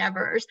all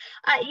endeavors.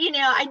 I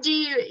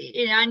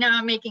know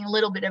I'm making a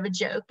little bit of a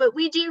joke, but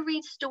we do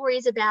read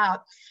stories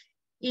about,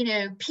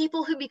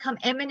 people who become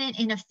eminent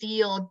in a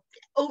field,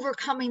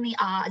 overcoming the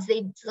odds.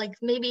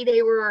 Maybe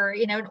they were,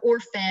 an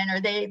orphan,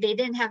 or they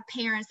didn't have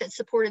parents that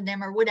supported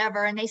them or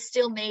whatever, and they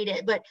still made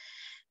it. But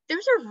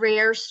those are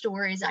rare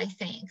stories, I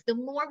think. The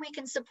more we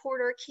can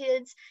support our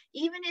kids,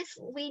 even if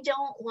we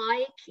don't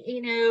like,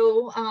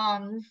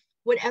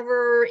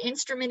 whatever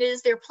instrument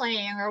is they're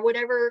playing or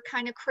whatever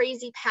kind of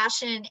crazy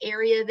passion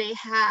area they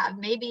have.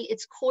 Maybe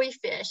it's koi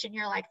fish and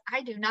you're like,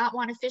 I do not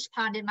want a fish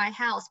pond in my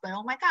house, but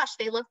oh my gosh,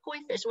 they love koi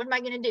fish. What am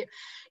I going to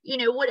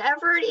do?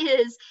 Whatever it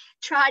is,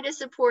 try to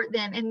support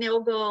them and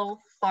they'll go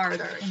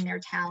farther in their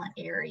talent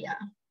area.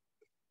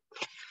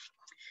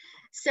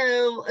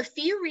 So a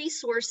few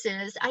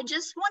resources I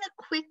just want to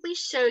quickly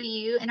show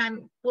you,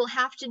 and we'll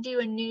have to do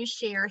a new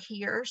share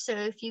here. So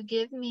if you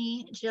give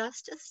me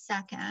just a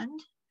second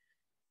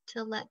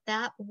to let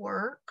that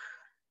work.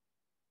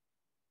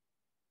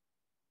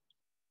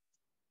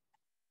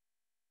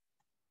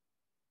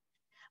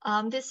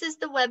 This is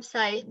the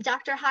website.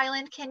 Dr.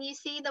 Highland, can you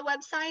see the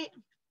website?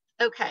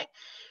 Okay.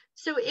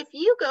 So if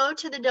you go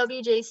to the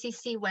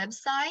WJCC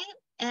website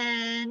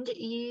and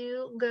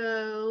you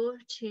go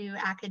to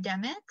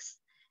academics,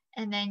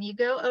 and then you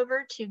go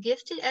over to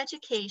gifted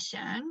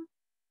education.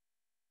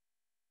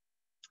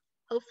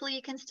 Hopefully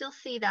you can still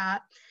see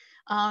that.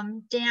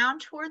 Down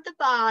toward the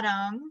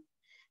bottom,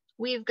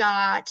 we've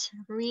got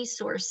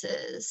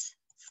resources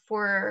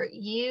for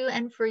you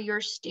and for your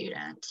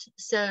student.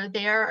 So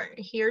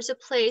here's a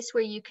place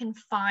where you can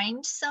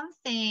find some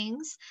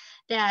things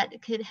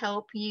that could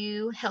help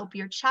you help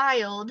your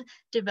child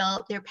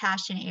develop their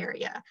passion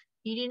area.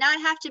 You do not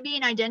have to be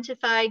an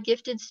identified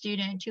gifted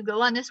student to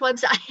go on this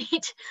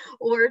website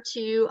or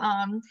to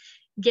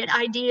get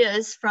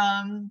ideas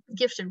from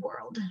Gifted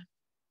World.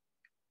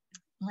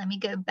 Let me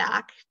go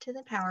back to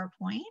the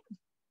PowerPoint.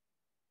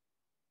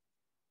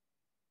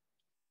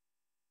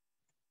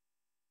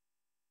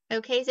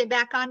 Okay, is it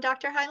back on,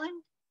 Dr.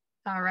 Highland?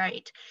 All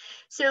right.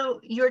 So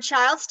your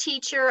child's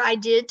teacher, I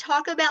did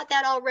talk about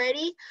that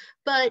already,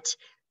 but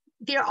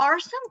there are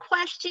some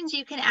questions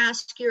you can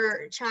ask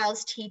your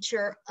child's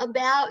teacher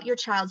about your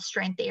child's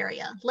strength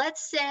area.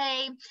 Let's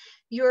say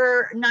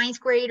your 9th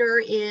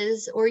grader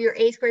or your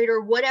 8th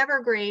grader, whatever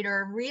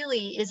grader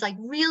really is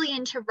really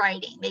into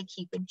writing. They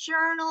keep a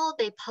journal,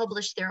 they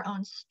publish their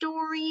own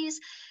stories,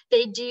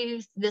 they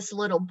do this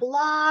little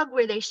blog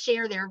where they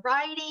share their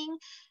writing.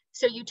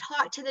 So you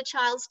talk to the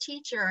child's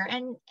teacher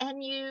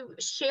and you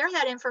share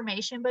that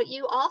information, but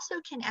you also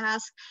can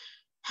ask,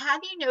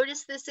 have you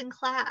noticed this in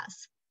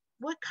class?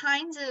 What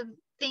kinds of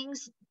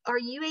things are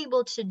you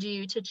able to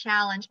do to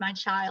challenge my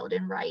child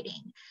in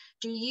writing?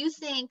 Do you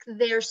think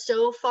they're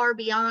so far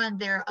beyond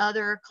their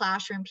other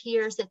classroom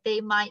peers that they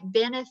might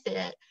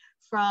benefit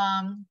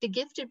from the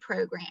gifted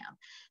program?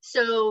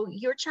 So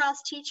your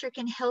child's teacher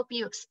can help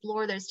you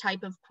explore those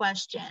type of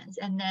questions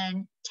and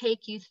then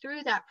take you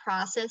through that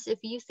process if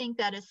you think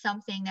that is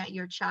something that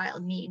your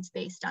child needs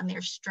based on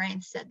their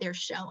strengths that they're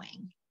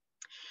showing.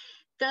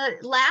 The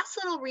last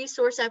little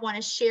resource I want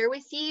to share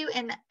with you,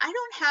 and I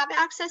don't have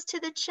access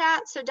to the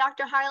chat, so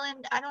Dr.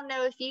 Highland, I don't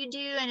know if you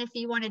do and if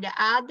you wanted to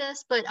add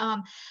this, but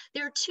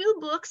there are 2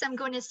 books I'm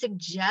going to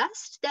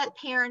suggest that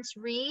parents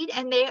read,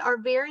 and they are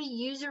very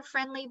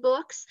user-friendly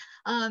books,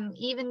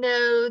 even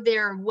though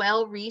they're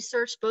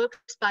well-researched books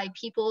by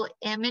people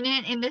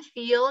eminent in the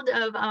field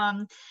of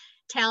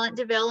talent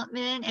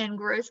development and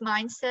growth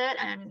mindset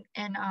and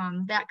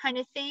that kind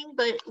of thing.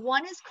 But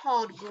one is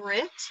called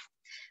Grit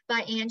by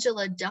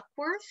Angela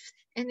Duckworth,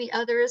 and the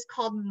other is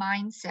called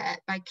Mindset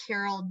by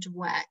Carol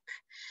Dweck.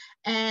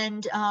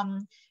 And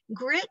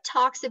Grit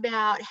talks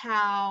about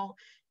how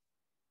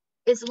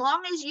as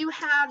long as you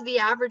have the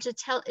average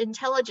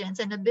intelligence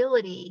and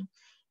ability,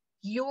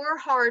 your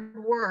hard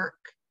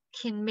work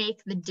can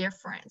make the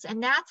difference.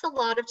 And that's a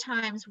lot of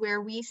times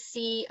where we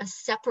see a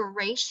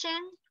separation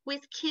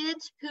with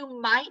kids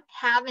who might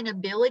have an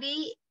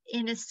ability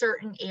in a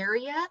certain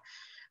area,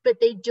 but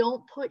they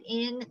don't put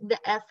in the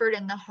effort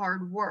and the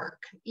hard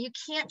work. You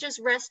can't just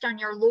rest on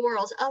your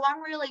laurels. Oh,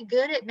 I'm really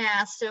good at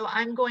math, so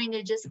I'm going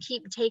to just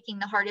keep taking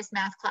the hardest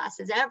math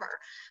classes ever.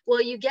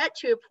 Well, you get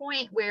to a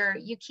point where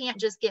you can't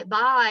just get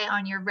by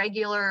on your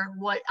regular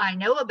what I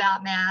know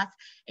about math,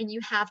 and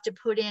you have to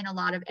put in a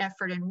lot of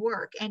effort and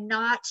work. And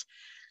not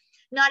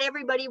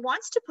everybody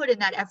wants to put in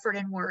that effort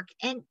and work,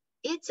 and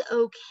it's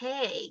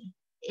okay.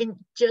 It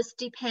just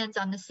depends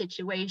on the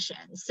situation.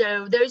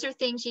 So those are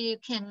things you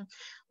can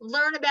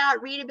learn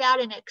about, read about,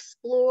 and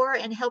explore,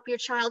 and help your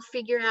child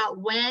figure out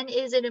when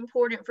is it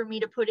important for me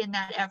to put in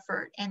that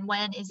effort and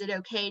when is it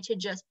okay to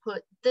just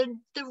put the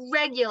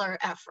regular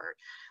effort.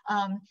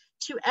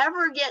 To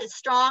ever get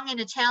strong in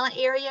a talent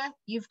area,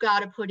 you've got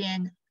to put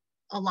in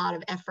a lot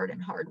of effort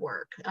and hard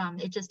work.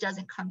 It just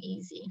doesn't come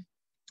easy.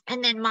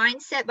 And then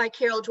Mindset by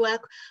Carol Dweck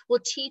will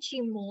teach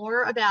you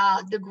more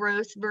about the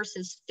growth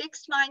versus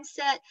fixed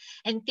mindset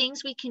and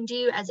things we can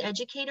do as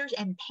educators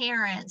and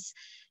parents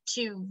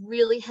to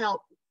really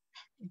help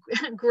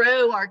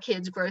grow our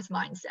kids' growth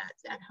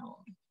mindsets at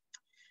home.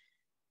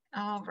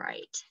 All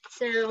right,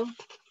 so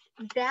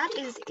that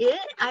is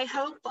it. I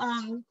hope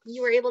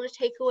you were able to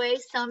take away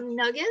some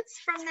nuggets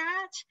from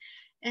that.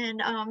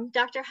 And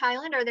Dr.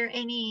 Highland, are there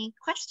any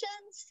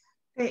questions?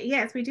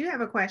 Yes, we do have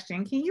a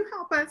question. Can you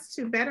help us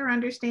to better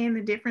understand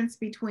the difference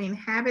between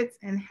habits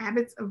and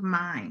habits of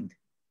mind?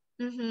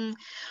 Mm-hmm.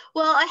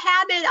 Well, a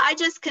habit, I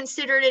just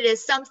considered it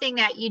as something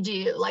that you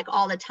do like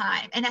all the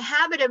time. And a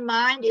habit of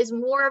mind is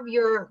more of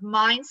your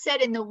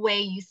mindset and the way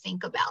you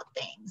think about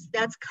things.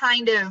 That's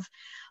kind of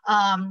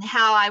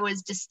how I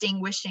was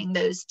distinguishing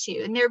those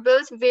two. And they're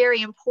both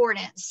very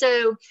important.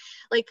 So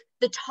like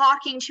the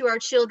talking to our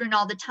children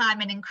all the time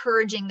and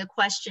encouraging the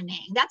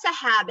questioning, that's a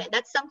habit.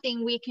 That's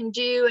something we can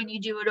do, and you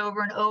do it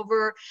over and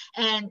over.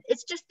 And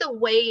it's just the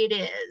way it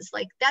is.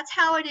 Like that's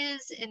how it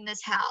is in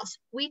this house.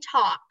 We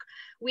talk.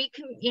 We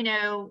can,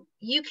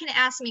 you can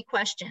ask me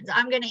questions.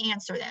 I'm going to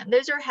answer them.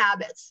 Those are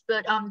habits.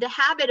 But the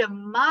habit of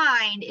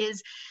mind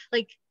is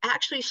like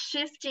actually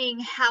shifting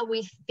how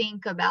we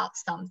think about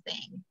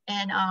something.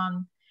 And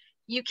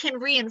you can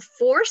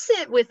reinforce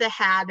it with a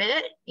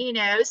habit,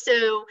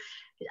 so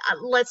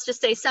let's just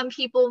say some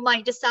people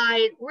might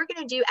decide we're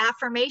going to do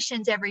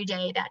affirmations every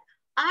day that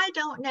I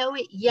don't know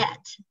it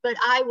yet, but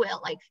I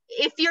will. Like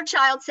if your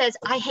child says,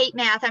 I hate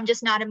math, I'm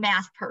just not a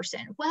math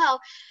person. Well,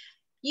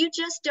 you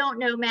just don't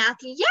know math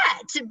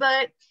yet,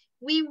 but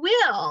we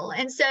will.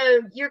 And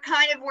so you're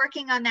kind of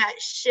working on that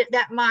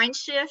that mind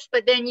shift,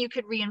 but then you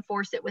could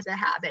reinforce it with a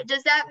habit.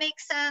 Does that make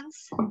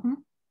sense? Mm-hmm.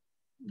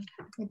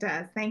 It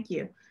does. Thank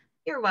you.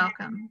 You're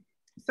welcome.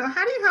 So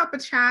how do you help a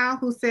child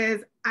who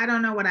says, I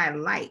don't know what I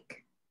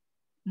like?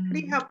 How do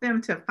you help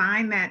them to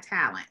find that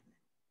talent?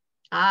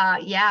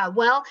 Yeah,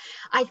 well,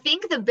 I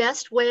think the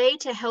best way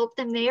to help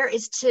them there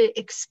is to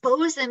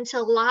expose them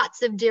to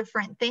lots of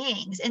different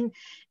things. And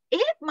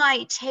it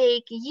might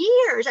take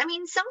years. I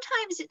mean,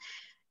 sometimes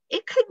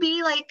it could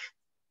be like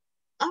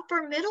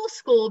upper middle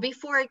school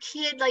before a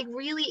kid like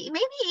really,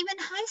 maybe even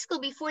high school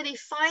before they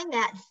find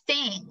that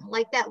thing,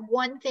 like that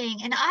one thing.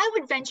 And I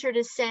would venture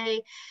to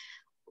say,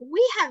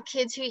 we have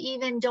kids who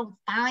even don't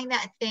find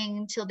that thing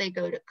until they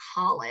go to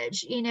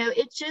college.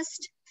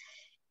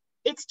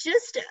 It's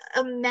just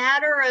a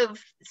matter of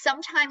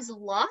sometimes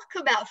luck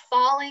about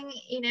falling,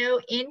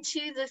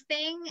 into the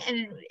thing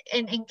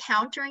and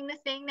encountering the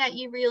thing that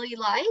you really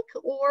like,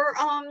 or,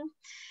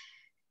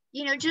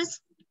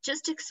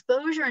 just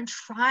exposure and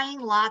trying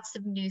lots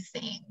of new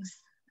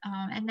things.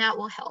 And that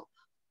will help.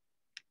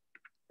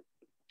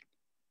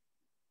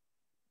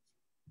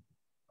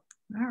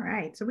 All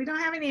right. So we don't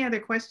have any other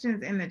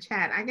questions in the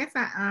chat. I guess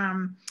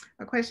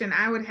a question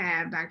I would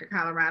have, Dr.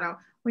 Colorado,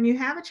 when you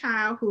have a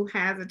child who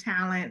has a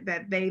talent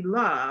that they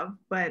love,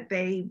 but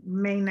they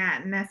may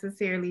not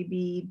necessarily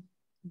be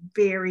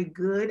very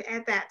good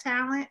at that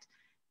talent,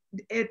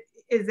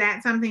 is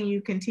that something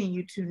you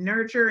continue to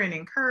nurture and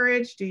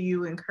encourage? Do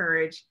you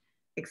encourage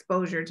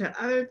exposure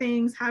to other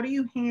things? How do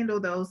you handle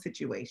those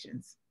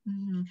situations?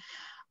 Mm-hmm.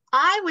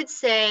 I would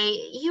say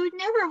you would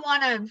never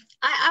want to,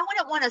 I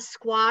wouldn't want to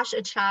squash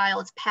a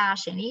child's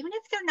passion, even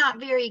if they're not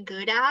very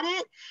good at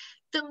it.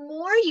 The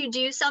more you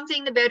do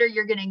something, the better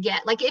you're going to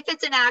get. Like if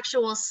it's an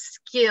actual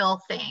skill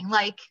thing,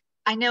 like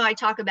I know I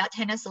talk about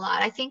tennis a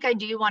lot. I think I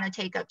do want to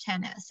take up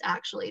tennis,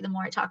 actually, the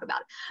more I talk about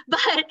it.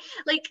 But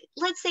like,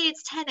 let's say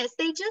it's tennis.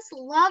 They just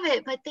love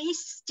it, but they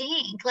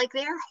stink. Like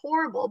they're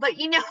horrible. But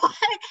you know what?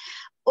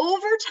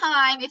 Over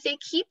time, if they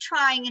keep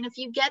trying and if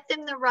you get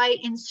them the right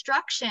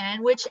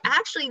instruction, which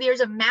actually there's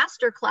a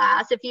master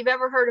class, if you've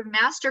ever heard of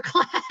master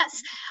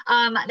class,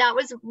 that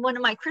was one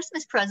of my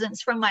Christmas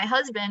presents from my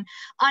husband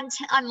on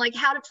like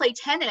how to play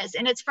tennis.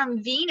 And it's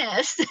from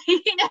Venus,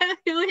 you know,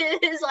 who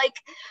is like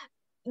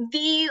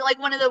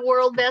one of the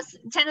world best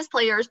tennis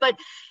players. But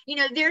you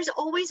know, there's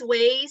always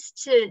ways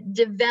to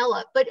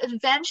develop, but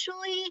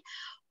eventually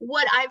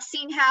what I've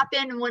seen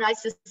happen and what I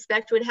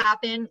suspect would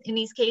happen in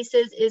these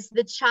cases is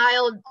the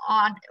child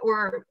on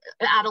or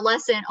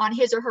adolescent on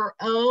his or her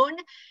own,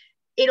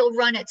 it'll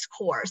run its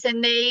course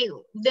and they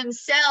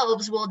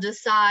themselves will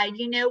decide,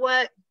 you know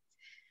what,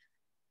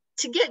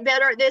 to get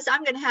better at this,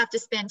 I'm going to have to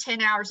spend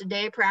 10 hours a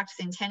day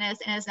practicing tennis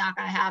and it's not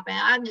going to happen.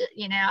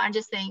 I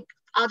just think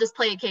I'll just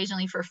play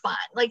occasionally for fun,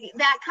 like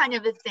that kind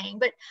of a thing.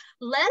 But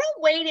let them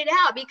wait it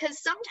out,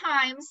 because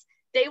sometimes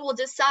they will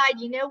decide,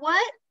 you know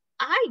what,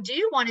 I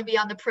do want to be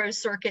on the pro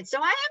circuit. So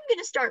I am going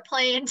to start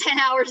playing 10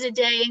 hours a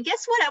day. And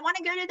guess what? I want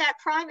to go to that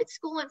private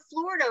school in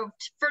Florida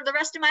for the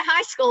rest of my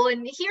high school. And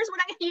here's what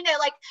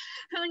like,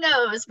 who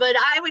knows? But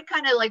I would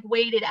kind of like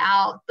wait it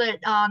out. But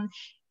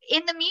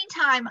in the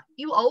meantime,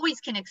 you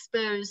always can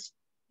expose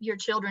your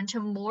children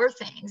to more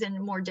things and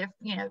more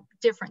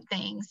different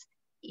things.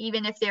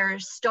 Even if they're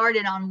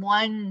started on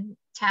one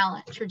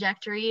talent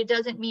trajectory, it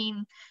doesn't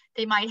mean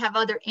they might have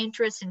other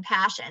interests and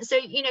passions. So,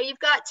 you've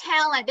got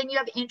talent, then you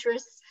have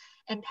interests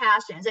and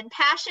passions. And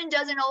passion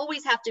doesn't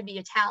always have to be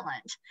a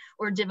talent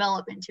or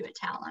develop into a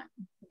talent.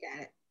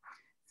 Got it.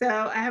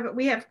 So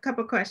we have a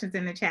couple of questions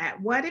in the chat.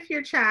 What if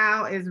your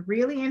child is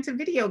really into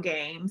video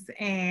games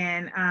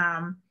and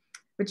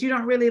but you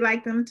don't really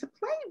like them to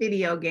play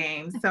video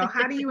games? So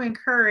how do you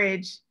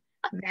encourage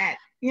that?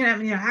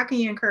 How can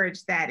you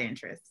encourage that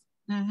interest?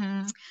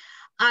 Mm-hmm.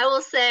 I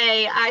will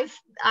say,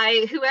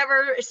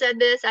 whoever said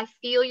this, I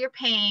feel your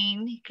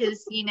pain,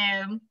 because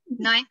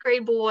ninth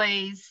grade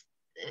boys,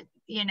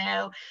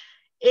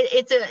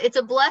 it's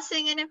a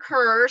blessing and a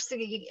curse.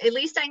 At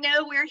least I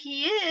know where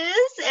he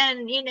is,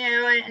 and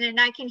and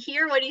I can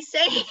hear what he's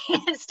saying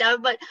and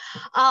stuff. But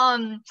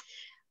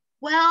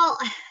well,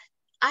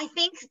 I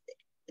think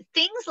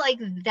things like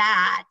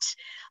that,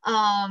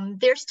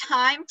 there's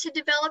time to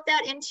develop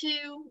that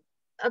into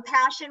a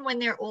passion when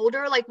they're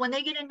older. Like when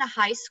they get into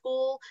high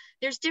school,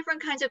 there's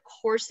different kinds of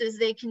courses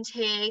they can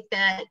take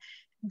that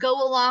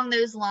go along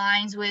those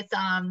lines with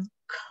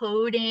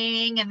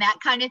coding and that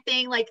kind of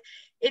thing. Like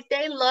if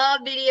they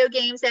love video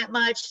games that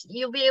much,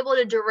 you'll be able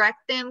to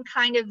direct them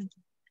kind of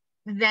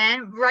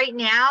then. Right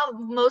now,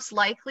 most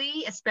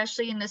likely,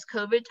 especially in this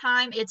COVID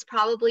time, it's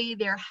probably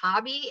their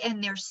hobby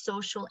and their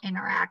social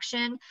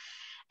interaction.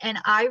 And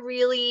I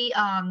really,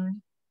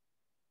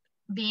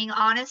 being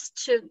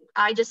honest,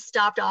 I just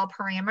stopped all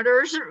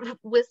parameters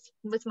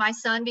with my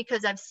son,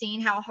 because I've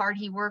seen how hard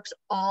he works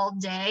all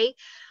day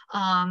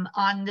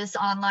on this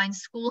online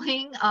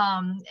schooling,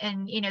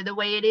 and the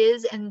way it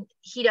is, and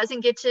he doesn't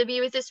get to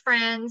be with his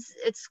friends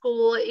at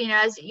school.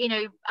 As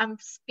I'm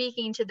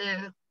speaking to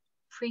the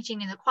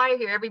preaching in the choir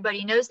here,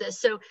 everybody knows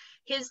this. So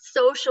his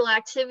social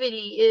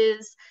activity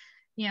is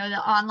the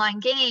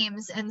online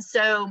games. And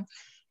so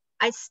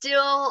I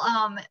still,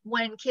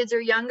 when kids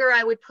are younger,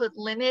 I would put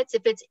limits.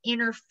 If it's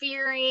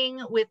interfering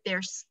with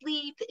their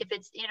sleep, if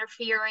it's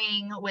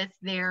interfering with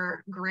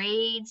their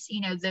grades,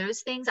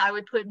 those things, I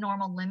would put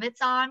normal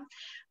limits on.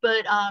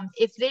 But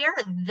if they're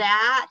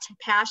that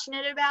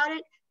passionate about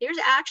it, there's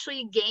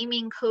actually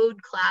gaming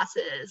code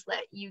classes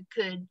that you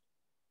could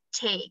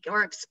take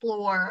or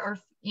explore or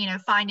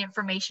find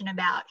information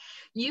about.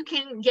 You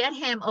can get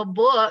him a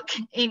book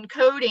in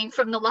coding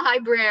from the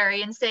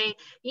library and say,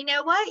 you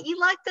know what, you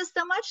like this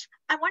so much,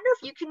 I wonder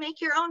if you can make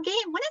your own game.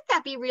 Wouldn't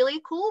that be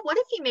really cool? What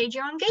if you made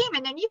your own game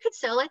and then you could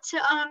sell it to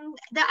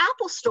the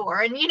Apple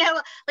store? And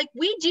like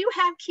we do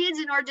have kids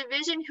in our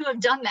division who have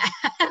done that.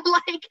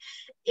 Like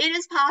it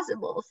is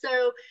possible.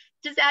 So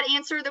does that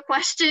answer the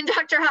question,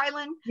 Dr.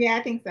 Hyland? Yeah,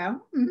 I think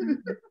so.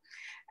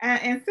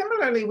 And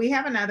similarly, we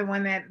have another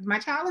one that my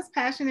child is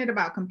passionate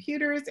about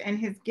computers and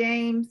his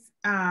games,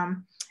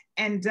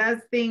 and does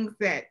things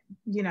that,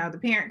 the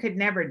parent could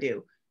never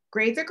do.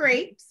 Grades are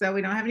great, so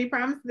we don't have any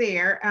problems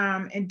there.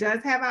 It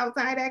does have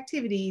outside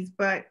activities,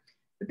 but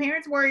the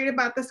parent's worried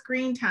about the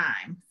screen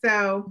time.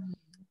 So,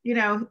 you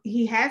know,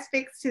 he has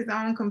fixed his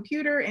own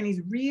computer and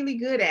he's really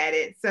good at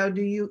it. So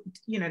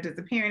does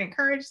the parent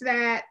encourage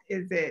that?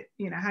 Is it,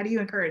 how do you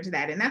encourage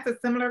that? And that's a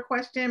similar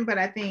question, but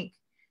I think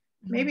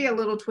maybe a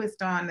little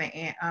twist on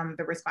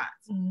the response.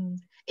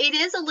 It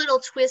is a little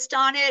twist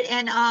on it.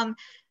 And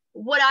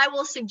what I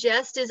will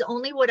suggest is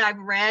only what I've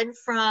read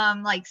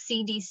from like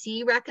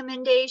CDC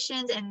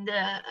recommendations and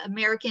the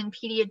American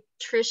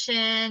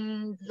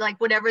Pediatrician, like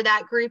whatever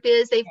that group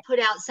is, they've put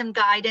out some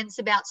guidance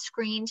about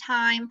screen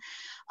time.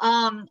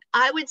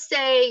 I would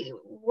say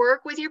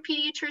work with your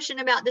pediatrician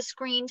about the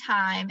screen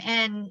time.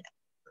 And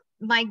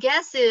my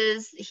guess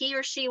is he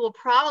or she will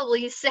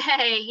probably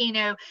say,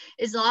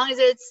 as long as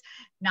it's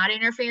not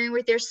interfering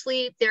with their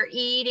sleep, their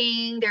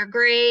eating, their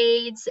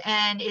grades,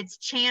 and it's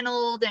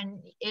channeled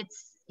and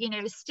it's,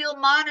 still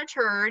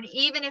monitored,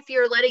 even if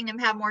you're letting them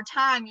have more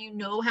time,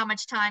 how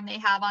much time they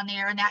have on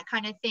there and that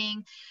kind of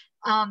thing.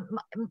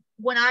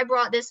 When I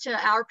brought this to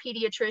our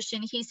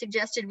pediatrician, he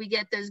suggested we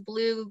get those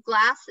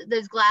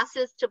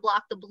glasses to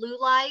block the blue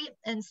light.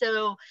 And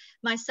so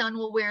my son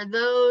will wear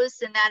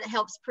those, and that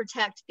helps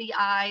protect the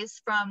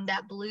eyes from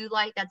that blue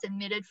light that's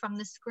emitted from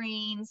the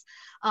screens.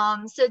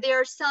 So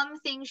there are some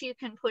things you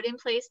can put in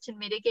place to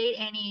mitigate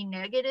any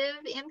negative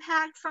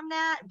impact from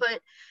that. But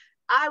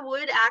I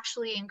would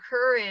actually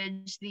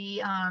encourage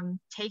the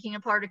taking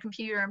apart a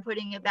computer and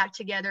putting it back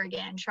together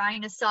again,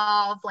 trying to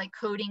solve like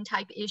coding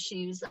type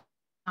issues,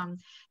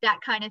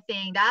 that kind of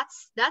thing.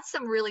 That's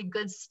some really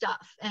good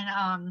stuff.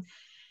 And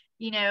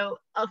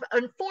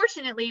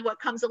unfortunately, what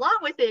comes along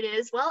with it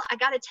is, well, I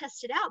got to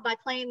test it out by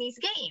playing these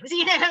games,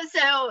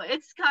 so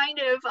it's kind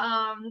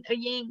of a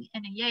yin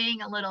and a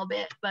yang a little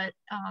bit, but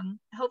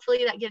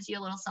hopefully that gives you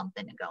a little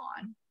something to go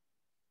on.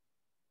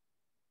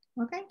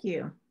 Well, thank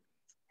you.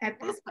 At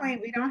this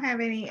point, we don't have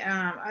any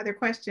other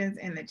questions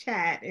in the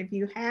chat. If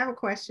you have a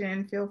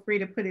question, feel free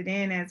to put it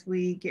in as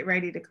we get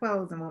ready to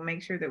close, and we'll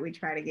make sure that we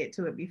try to get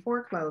to it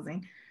before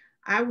closing.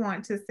 I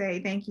want to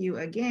say thank you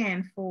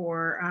again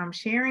for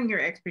sharing your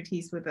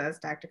expertise with us,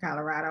 Dr.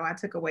 Colorado. I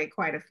took away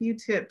quite a few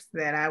tips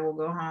that I will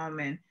go home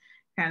and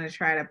kind of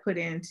try to put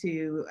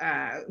into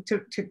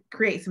to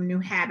create some new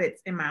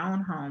habits in my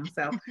own home.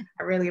 So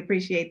I really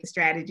appreciate the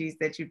strategies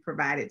that you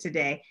provided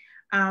today.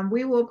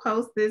 We will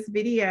post this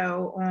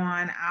video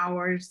on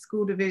our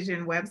school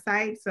division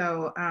website.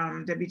 So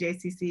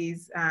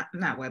WJCC's,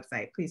 not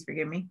website, please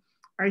forgive me,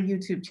 our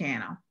YouTube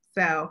channel.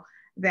 So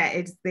that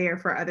it's there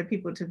for other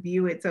people to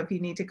view it. So if you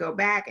need to go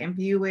back and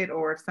view it,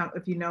 or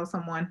if you know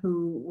someone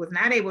who was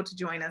not able to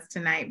join us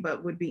tonight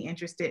but would be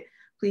interested,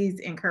 please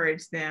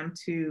encourage them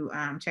to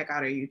check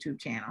out our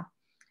YouTube channel.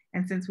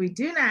 And since we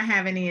do not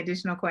have any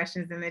additional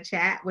questions in the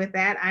chat, with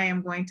that, I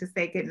am going to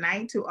say good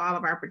night to all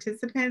of our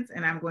participants,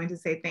 and I'm going to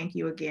say thank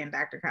you again,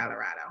 Dr.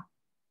 Colorado.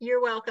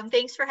 You're welcome.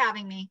 Thanks for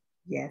having me.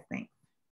 Yes, thanks.